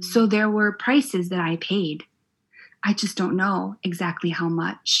of. Mm-hmm. So there were prices that I paid. I just don't know exactly how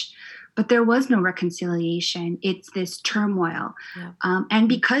much. But there was no reconciliation. It's this turmoil. Yeah. And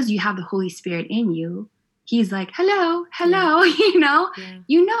because you have the Holy Spirit in you, he's like, hello,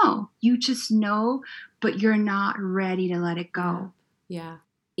 Yeah. you just know, but you're not ready to let it go. Yeah.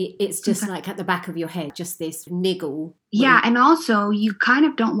 It's just like at the back of your head, just this niggle. Yeah, and also you kind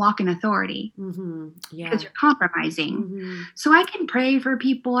of don't walk in authority because you're compromising. Mm-hmm. So I can pray for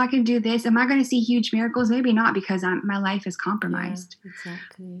people. I can do this. Am I going to see huge miracles? Maybe not, because my life is compromised. Yeah,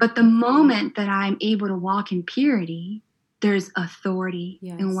 exactly. But the moment that I'm able to walk in purity, there's authority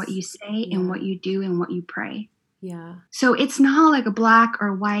in what you say and what you do and what you pray. Yeah. So it's not like a black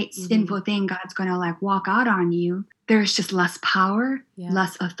or white sinful thing God's going to like walk out on you. There's just less power,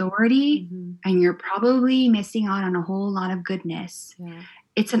 less authority, and you're probably missing out on a whole lot of goodness. Yeah.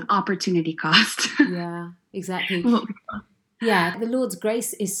 It's an opportunity cost. Yeah, exactly. Yeah, the Lord's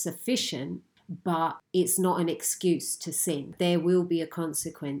grace is sufficient, but it's not an excuse to sin. There will be a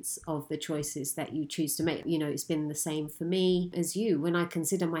consequence of the choices that you choose to make. You know, it's been the same for me as you. When I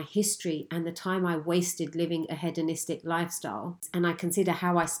consider my history and the time I wasted living a hedonistic lifestyle, and I consider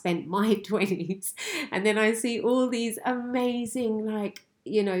how I spent my 20s, and then I see all these amazing,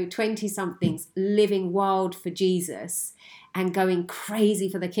 20-somethings living wild for Jesus and going crazy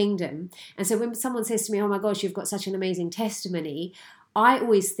for the kingdom. And so when someone says to me, oh my gosh, you've got such an amazing testimony, I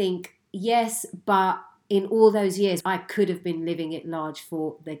always think, yes, but in all those years, I could have been living at large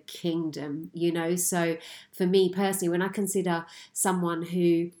for the kingdom, So for me personally, when I consider someone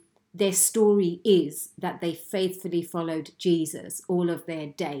who their story is that they faithfully followed Jesus all of their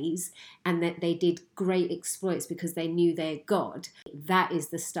days and that they did great exploits because they knew their God, that is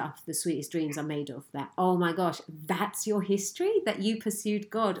the stuff the sweetest dreams are made of. That, oh my gosh, that's your history, that you pursued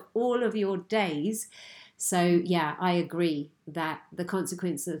God all of your days. So yeah, I agree that the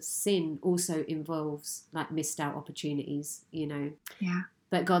consequence of sin also involves missed out opportunities, Yeah.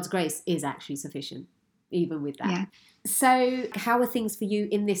 But God's grace is actually sufficient, even with that. Yeah. So how are things for you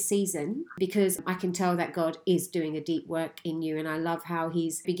in this season? Because I can tell that God is doing a deep work in you, and I love how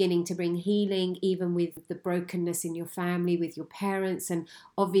he's beginning to bring healing, even with the brokenness in your family, with your parents, and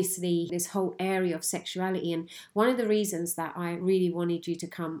obviously this whole area of sexuality. And one of the reasons that I really wanted you to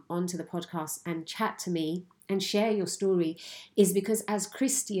come onto the podcast and chat to me and share your story is because as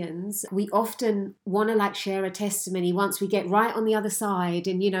Christians, we often want to share a testimony once we get right on the other side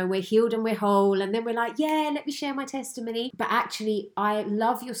and, we're healed and we're whole. And then we're like, yeah, let me share my testimony. But actually, I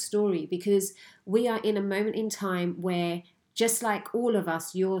love your story because we are in a moment in time where, just like all of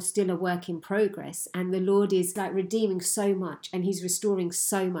us, you're still a work in progress, and the Lord is redeeming so much and he's restoring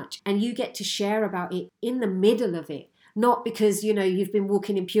so much. And you get to share about it in the middle of it. Not because, you've been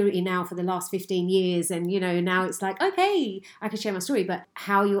walking in purity now for the last 15 years and, now it's okay, I can share my story, but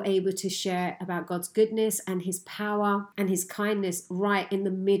how you're able to share about God's goodness and his power and his kindness right in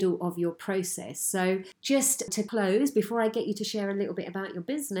the middle of your process. So just to close, before I get you to share a little bit about your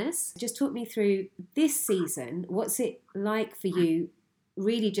business, just talk me through this season. What's it like for you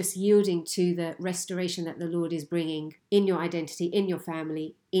really just yielding to the restoration that the Lord is bringing in your identity, in your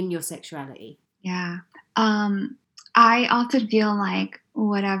family, in your sexuality? Yeah. I often feel like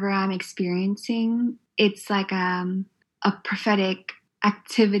whatever I'm experiencing, it's like a prophetic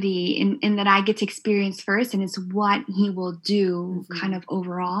activity in that I get to experience first, and it's what he will do kind of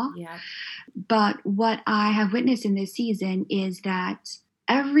overall. Yeah. But what I have witnessed in this season is that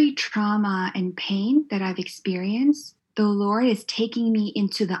every trauma and pain that I've experienced, the Lord is taking me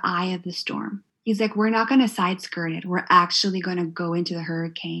into the eye of the storm. He's like, we're not going to side skirt it. We're actually going to go into the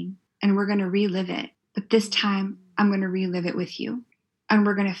hurricane and we're going to relive it. But this time, I'm going to relive it with you. And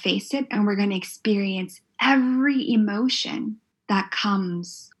we're going to face it, and we're going to experience every emotion that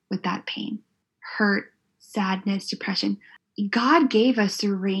comes with that pain. Hurt, sadness, depression. God gave us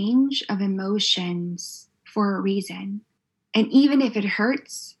a range of emotions for a reason. And even if it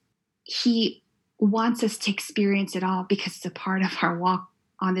hurts, he wants us to experience it all because it's a part of our walk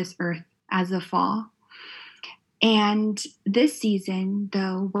on this earth as a fall. And this season,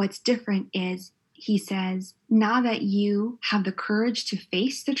 though, what's different is he says, now that you have the courage to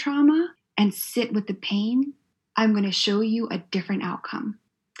face the trauma and sit with the pain, I'm going to show you a different outcome.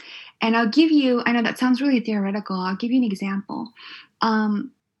 And I'll give you, I know that sounds really theoretical, I'll give you an example.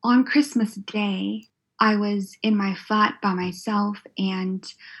 On Christmas Day, I was in my flat by myself, and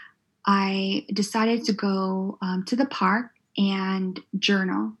I decided to go to the park and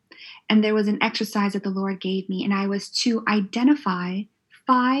journal. And there was an exercise that the Lord gave me, and I was to identify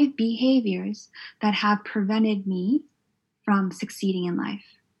 5 behaviors that have prevented me from succeeding in life.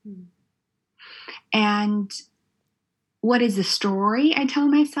 Mm. And what is the story I tell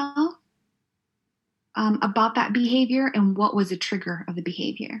myself about that behavior, and what was the trigger of the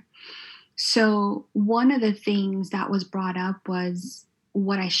behavior? So one of the things that was brought up was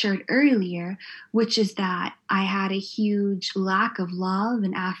what I shared earlier, which is that I had a huge lack of love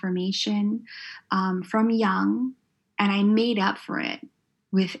and affirmation from young, and I made up for it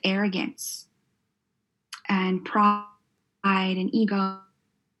with arrogance and pride and ego.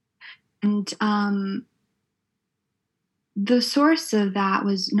 And the source of that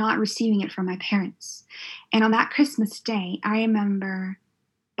was not receiving it from my parents. And on that Christmas day, I remember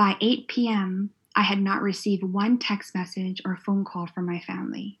by 8 p.m., I had not received one text message or phone call from my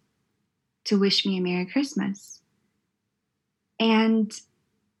family to wish me a Merry Christmas. And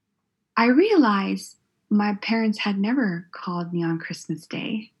I realized my parents had never called me on Christmas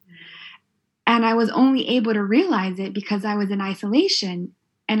Day. And I was only able to realize it because I was in isolation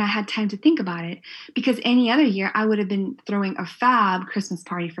and I had time to think about it. Because any other year, I would have been throwing a fab Christmas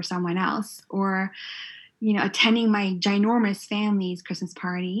party for someone else, or, attending my ginormous family's Christmas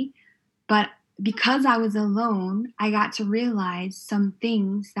party. But because I was alone, I got to realize some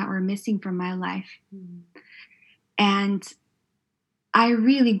things that were missing from my life. Mm-hmm. And I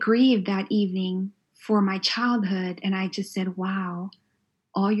really grieved that evening for my childhood. And I just said, wow,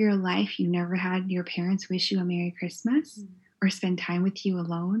 all your life, you never had your parents wish you a Merry Christmas. Mm-hmm. Or spend time with you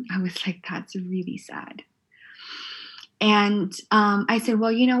alone. I was like, that's really sad. And I said,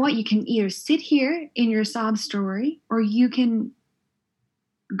 well, you know what? You can either sit here in your sob story, or you can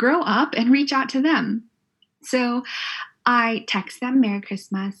grow up and reach out to them. So I text them Merry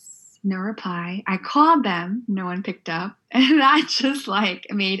Christmas, no reply. I called them, no one picked up. And that just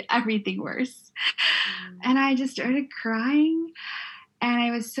made everything worse. And I just started crying. And I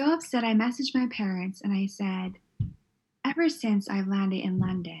was so upset. I messaged my parents and I said, ever since I've landed in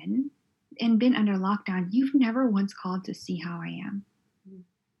London and been under lockdown, you've never once called to see how I am.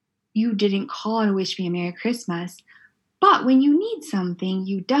 You didn't call to wish me a Merry Christmas, but when you need something,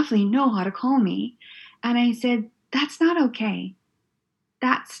 you definitely know how to call me. And I said, that's not okay.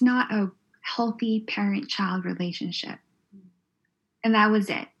 That's not a healthy parent-child relationship. And that was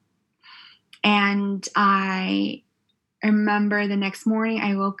it. And I remember the next morning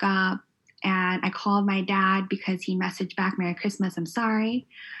I woke up and I called my dad because he messaged back, Merry Christmas, I'm sorry.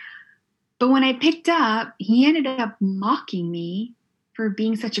 But when I picked up, he ended up mocking me for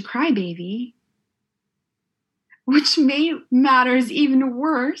being such a crybaby, which made matters even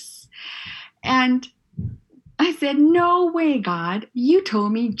worse. And I said, no way, God. You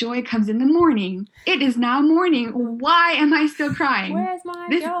told me joy comes in the morning. It is now morning. Why am I still crying? Where's my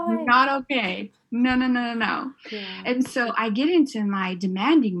this joy? Is not okay. No. Yeah. And so I get into my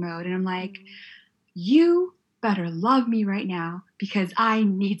demanding mode and I'm like, you better love me right now because I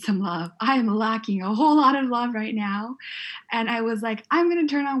need some love. I am lacking a whole lot of love right now. And I was like, I'm going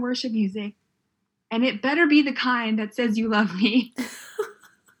to turn on worship music and it better be the kind that says you love me.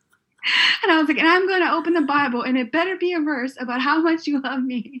 And I was like, and I'm going to open the Bible and it better be a verse about how much you love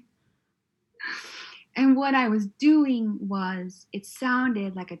me. And what I was doing was, it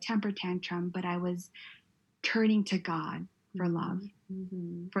sounded like a temper tantrum, but I was turning to God for love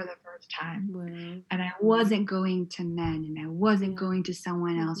for the first time. Wow. And I wasn't going to men and I wasn't going to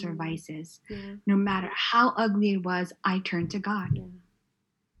someone else or vices. Yeah. No matter how ugly it was, I turned to God. Yeah.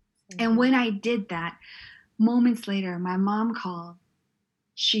 And when I did that, moments later, my mom called.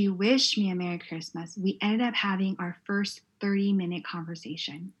 She wished me a Merry Christmas. We ended up having our first 30-minute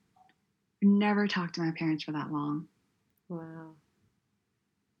conversation. Never talked to my parents for that long. Wow.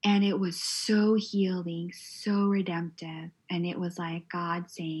 And it was so healing, so redemptive. And it was like God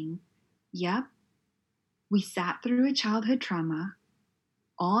saying, yep, we sat through a childhood trauma.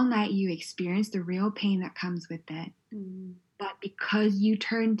 All night you experienced the real pain that comes with it. Mm. But because you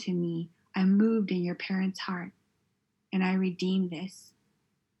turned to me, I moved in your parents' heart. And I redeemed this.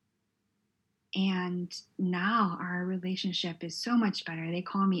 And now our relationship is so much better. They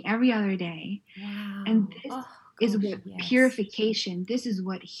call me every other day. Wow. And this is what purification, this is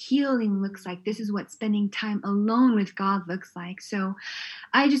what healing looks like. This is what spending time alone with God looks like. So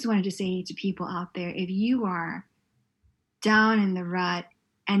I just wanted to say to people out there, if you are down in the rut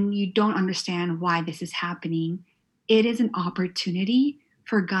and you don't understand why this is happening, it is an opportunity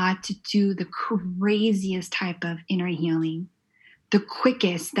for God to do the craziest type of inner healing. The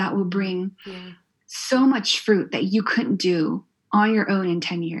quickest that will bring so much fruit that you couldn't do on your own in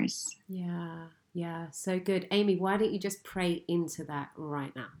 10 years. Yeah, so good. Amy, why don't you just pray into that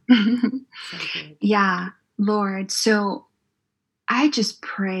right now? So good. Yeah, Lord. So I just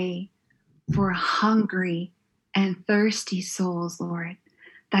pray for hungry and thirsty souls, Lord,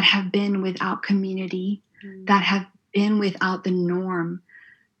 that have been without community, that have been without the norm,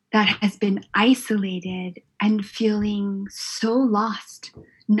 that has been isolated and feeling so lost,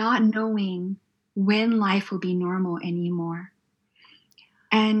 not knowing when life will be normal anymore.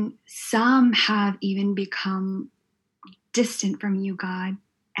 And some have even become distant from you, God,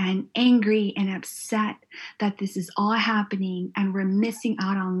 and angry and upset that this is all happening and we're missing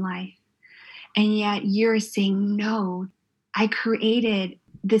out on life. And yet you're saying, no, I created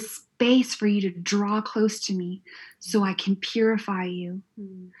this space for you to draw close to me so I can purify you,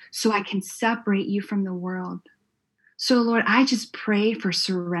 so I can separate you from the world. So, Lord, I just pray for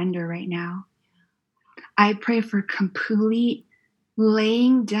surrender right now. I pray for complete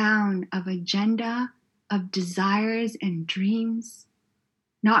laying down of agenda, of desires and dreams,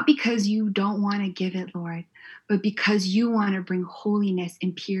 not because you don't want to give it, Lord, but because you want to bring holiness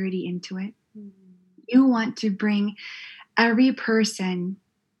and purity into it. You want to bring every person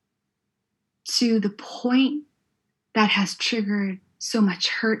to the point that has triggered so much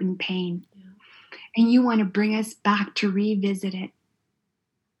hurt and pain. And you want to bring us back to revisit it,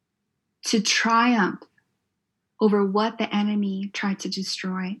 to triumph over what the enemy tried to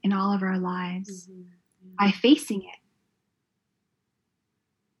destroy in all of our lives by facing it.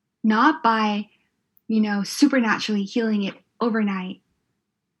 Not by, supernaturally healing it overnight,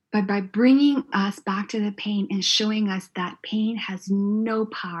 but by bringing us back to the pain and showing us that pain has no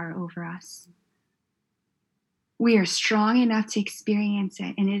power over us. We are strong enough to experience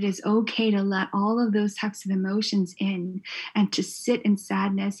it, and it is okay to let all of those types of emotions in and to sit in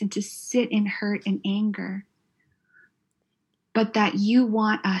sadness and to sit in hurt and anger. But that you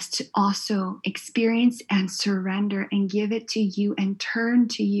want us to also experience and surrender and give it to you and turn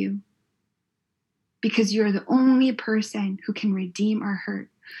to you, because you're the only person who can redeem our hurt,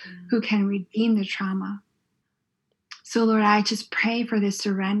 who can redeem the trauma. So, Lord, I just pray for this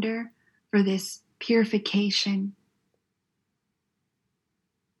surrender, for this purification,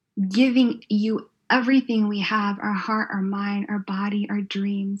 giving you everything we have, our heart, our mind, our body, our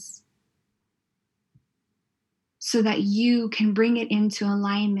dreams, so that you can bring it into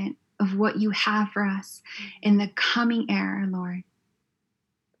alignment of what you have for us in the coming era, Lord.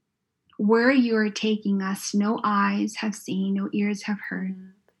 Where you are taking us, no eyes have seen, no ears have heard.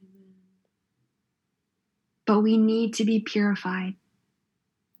 But we need to be purified,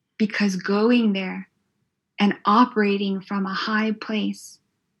 because going there and operating from a high place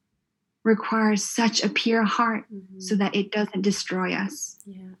requires such a pure heart so that it doesn't destroy us.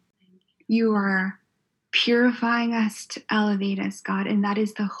 You are purifying us to elevate us, God, and that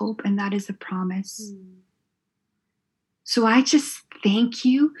is the hope and that is the promise. So I just thank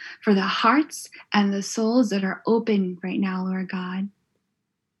you for the hearts and the souls that are open right now, Lord God,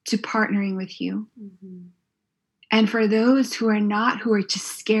 to partnering with you. And for those who are not, who are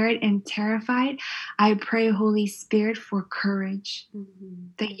just scared and terrified, I pray, Holy Spirit, for courage,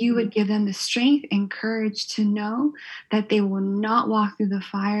 that you would give them the strength and courage to know that they will not walk through the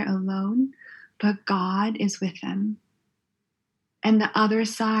fire alone, but God is with them. And the other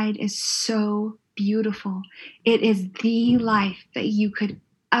side is so beautiful. It is the life that you could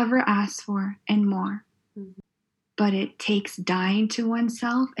ever ask for and more. But it takes dying to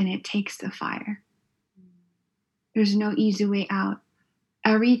oneself, and it takes the fire. There's no easy way out.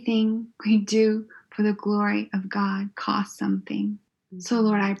 Everything we do for the glory of God costs something. So,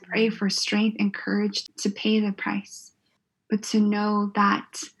 Lord, I pray for strength and courage to pay the price, but to know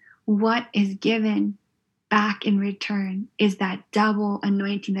that what is given back in return is that double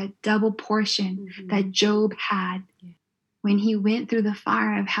anointing, that double portion that Job had when he went through the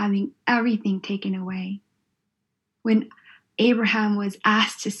fire of having everything taken away. When Abraham was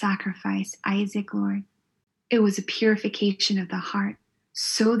asked to sacrifice Isaac, Lord, it was a purification of the heart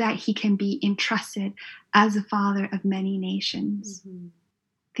so that he can be entrusted as a father of many nations.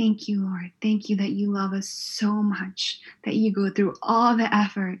 Thank you, Lord. Thank you that you love us so much, that you go through all the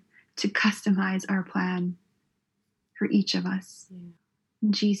effort to customize our plan for each of us.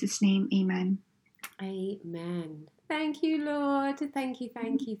 In Jesus' name, amen. Amen. Thank you, Lord. Thank you.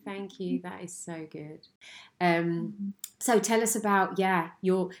 That is so good. So tell us about,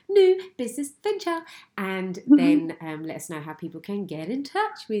 your new business venture, and then let us know how people can get in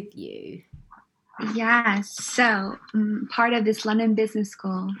touch with you. Yes. So part of this London Business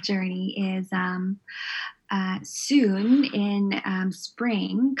School journey is soon in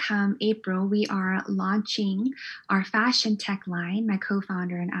spring, come April, we are launching our fashion tech line, my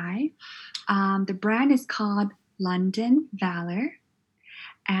co-founder and I. The brand is called London Valor,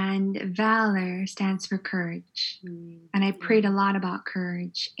 and Valor stands for courage. And I prayed a lot about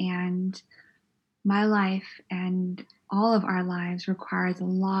courage, and my life and all of our lives requires a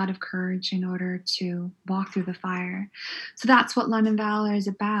lot of courage in order to walk through the fire. So that's what London Valor is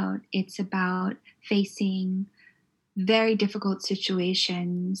about. It's about facing very difficult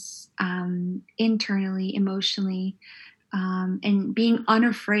situations, internally, emotionally, and being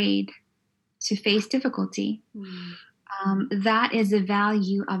unafraid to face difficulty. That is the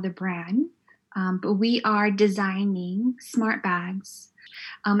value of the brand. But we are designing smart bags.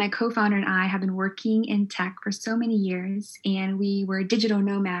 My co-founder and I have been working in tech for so many years, and we were digital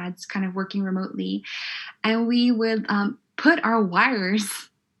nomads, kind of working remotely. And we would put our wires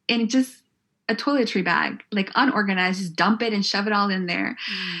in just a toiletry bag, like unorganized, just dump it and shove it all in there.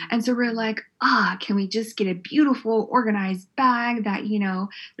 And so we're like, can we just get a beautiful organized bag that,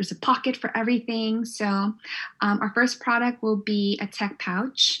 there's a pocket for everything. So our first product will be a tech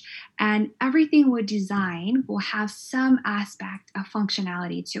pouch, and everything we design will have some aspect of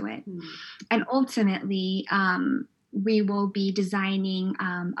functionality to it. And ultimately, we will be designing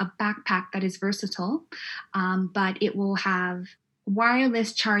a backpack that is versatile, but it will have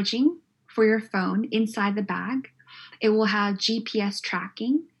wireless charging for your phone inside the bag. It will have GPS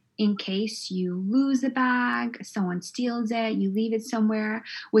tracking in case you lose the bag, someone steals it, you leave it somewhere,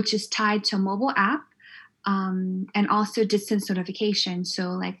 which is tied to a mobile app. And also distance notification. So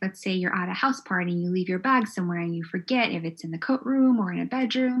like, let's say you're at a house party and you leave your bag somewhere and you forget if it's in the coat room or in a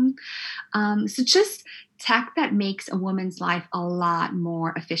bedroom. So just tech that makes a woman's life a lot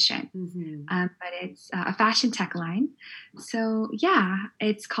more efficient. But it's a fashion tech line. So yeah,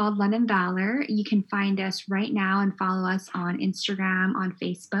 it's called London Valor. You can find us right now and follow us on Instagram, on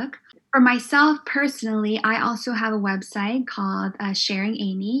Facebook. For myself personally, I also have a website called Sharing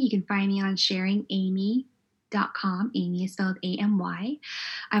Amy. You can find me on sharingamy.com. Amy is spelled AMY.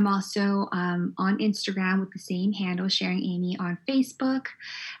 I'm also on Instagram with the same handle, Sharing Amy, on Facebook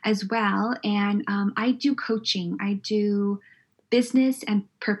as well. And I do coaching. I do business and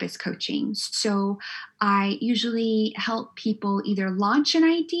purpose coaching. So I usually help people either launch an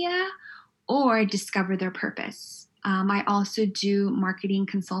idea or discover their purpose. I also do marketing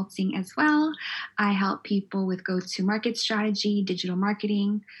consulting as well. I help people with go-to-market strategy, digital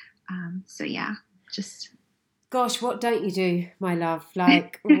marketing. So yeah, just... Gosh, what don't you do, my love?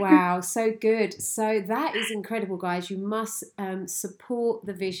 Like, wow, so good. So that is incredible, guys. You must support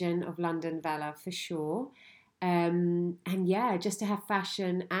the vision of London Valor for sure. And yeah, just to have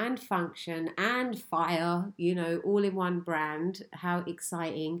fashion and function and fire, all in one brand. How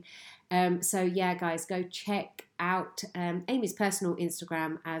exciting. So yeah, guys, go check out Amy's personal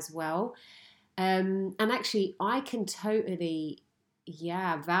Instagram as well. And actually, I can totally...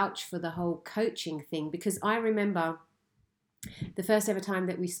 vouch for the whole coaching thing, because I remember the first ever time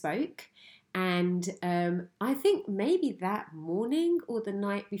that we spoke, and I think maybe that morning or the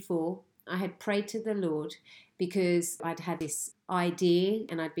night before, I had prayed to the Lord because I'd had this idea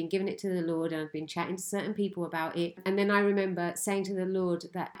and I'd been giving it to the Lord and I'd been chatting to certain people about it. And then I remember saying to the Lord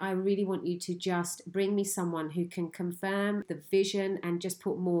that I really want you to just bring me someone who can confirm the vision and just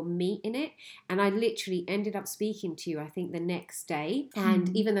put more meat in it. And I literally ended up speaking to you, I think, the next day.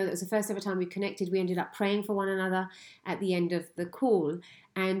 And even though it was the first ever time we connected, we ended up praying for one another at the end of the call.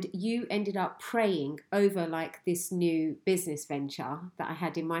 And you ended up praying over like this new business venture that I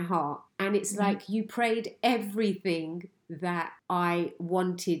had in my heart. And it's like you prayed everything that I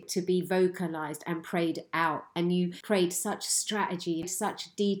wanted to be vocalized and prayed out. And you prayed such strategy,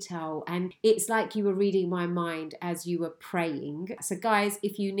 such detail. And it's like you were reading my mind as you were praying. So guys,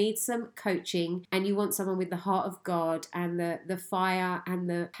 if you need some coaching and you want someone with the heart of God and the fire and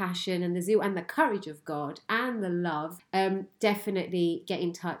the passion and the zeal and the courage of God and the love, definitely get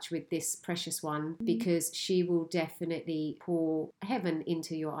in touch with this precious one, because she will definitely pour heaven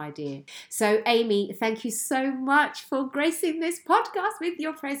into your idea. So Amy, thank you so much for gracing this podcast with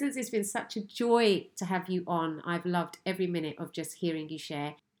your presence. It's been such a joy to have you on. I've loved every minute of just hearing you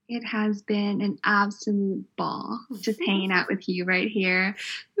share. It has been an absolute ball just hanging out with you right here.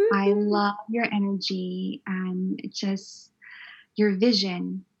 I love your energy and just your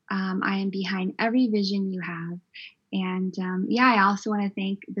vision. I am behind every vision you have. And I also want to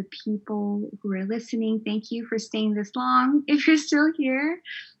thank the people who are listening. Thank you for staying this long. If you're still here,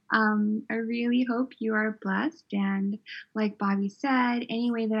 I really hope you are blessed. And like Bobby said, any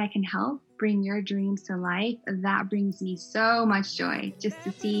way that I can help, bring your dreams to life, that brings me so much joy just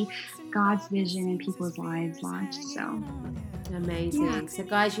to see God's vision in people's lives launched. So amazing. Yeah. So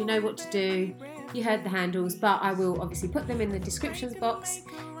guys, you know what to do. You heard the handles, but I will obviously put them in the descriptions box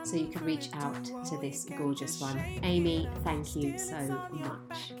so you can reach out to this gorgeous one. Amy, thank you so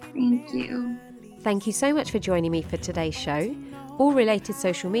much. Thank you. Thank you so much for joining me for today's show. All related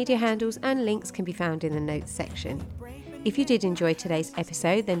social media handles and links can be found in the notes section. If you did enjoy today's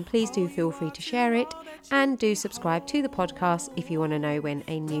episode, then please do feel free to share it and do subscribe to the podcast if you want to know when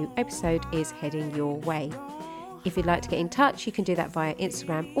a new episode is heading your way. If you'd like to get in touch, you can do that via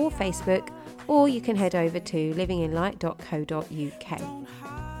Instagram or Facebook, or you can head over to livinginlight.co.uk.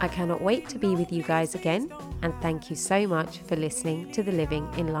 I cannot wait to be with you guys again, and thank you so much for listening to the Living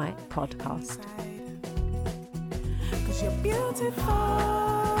in Light podcast. 'Cause you're beautiful.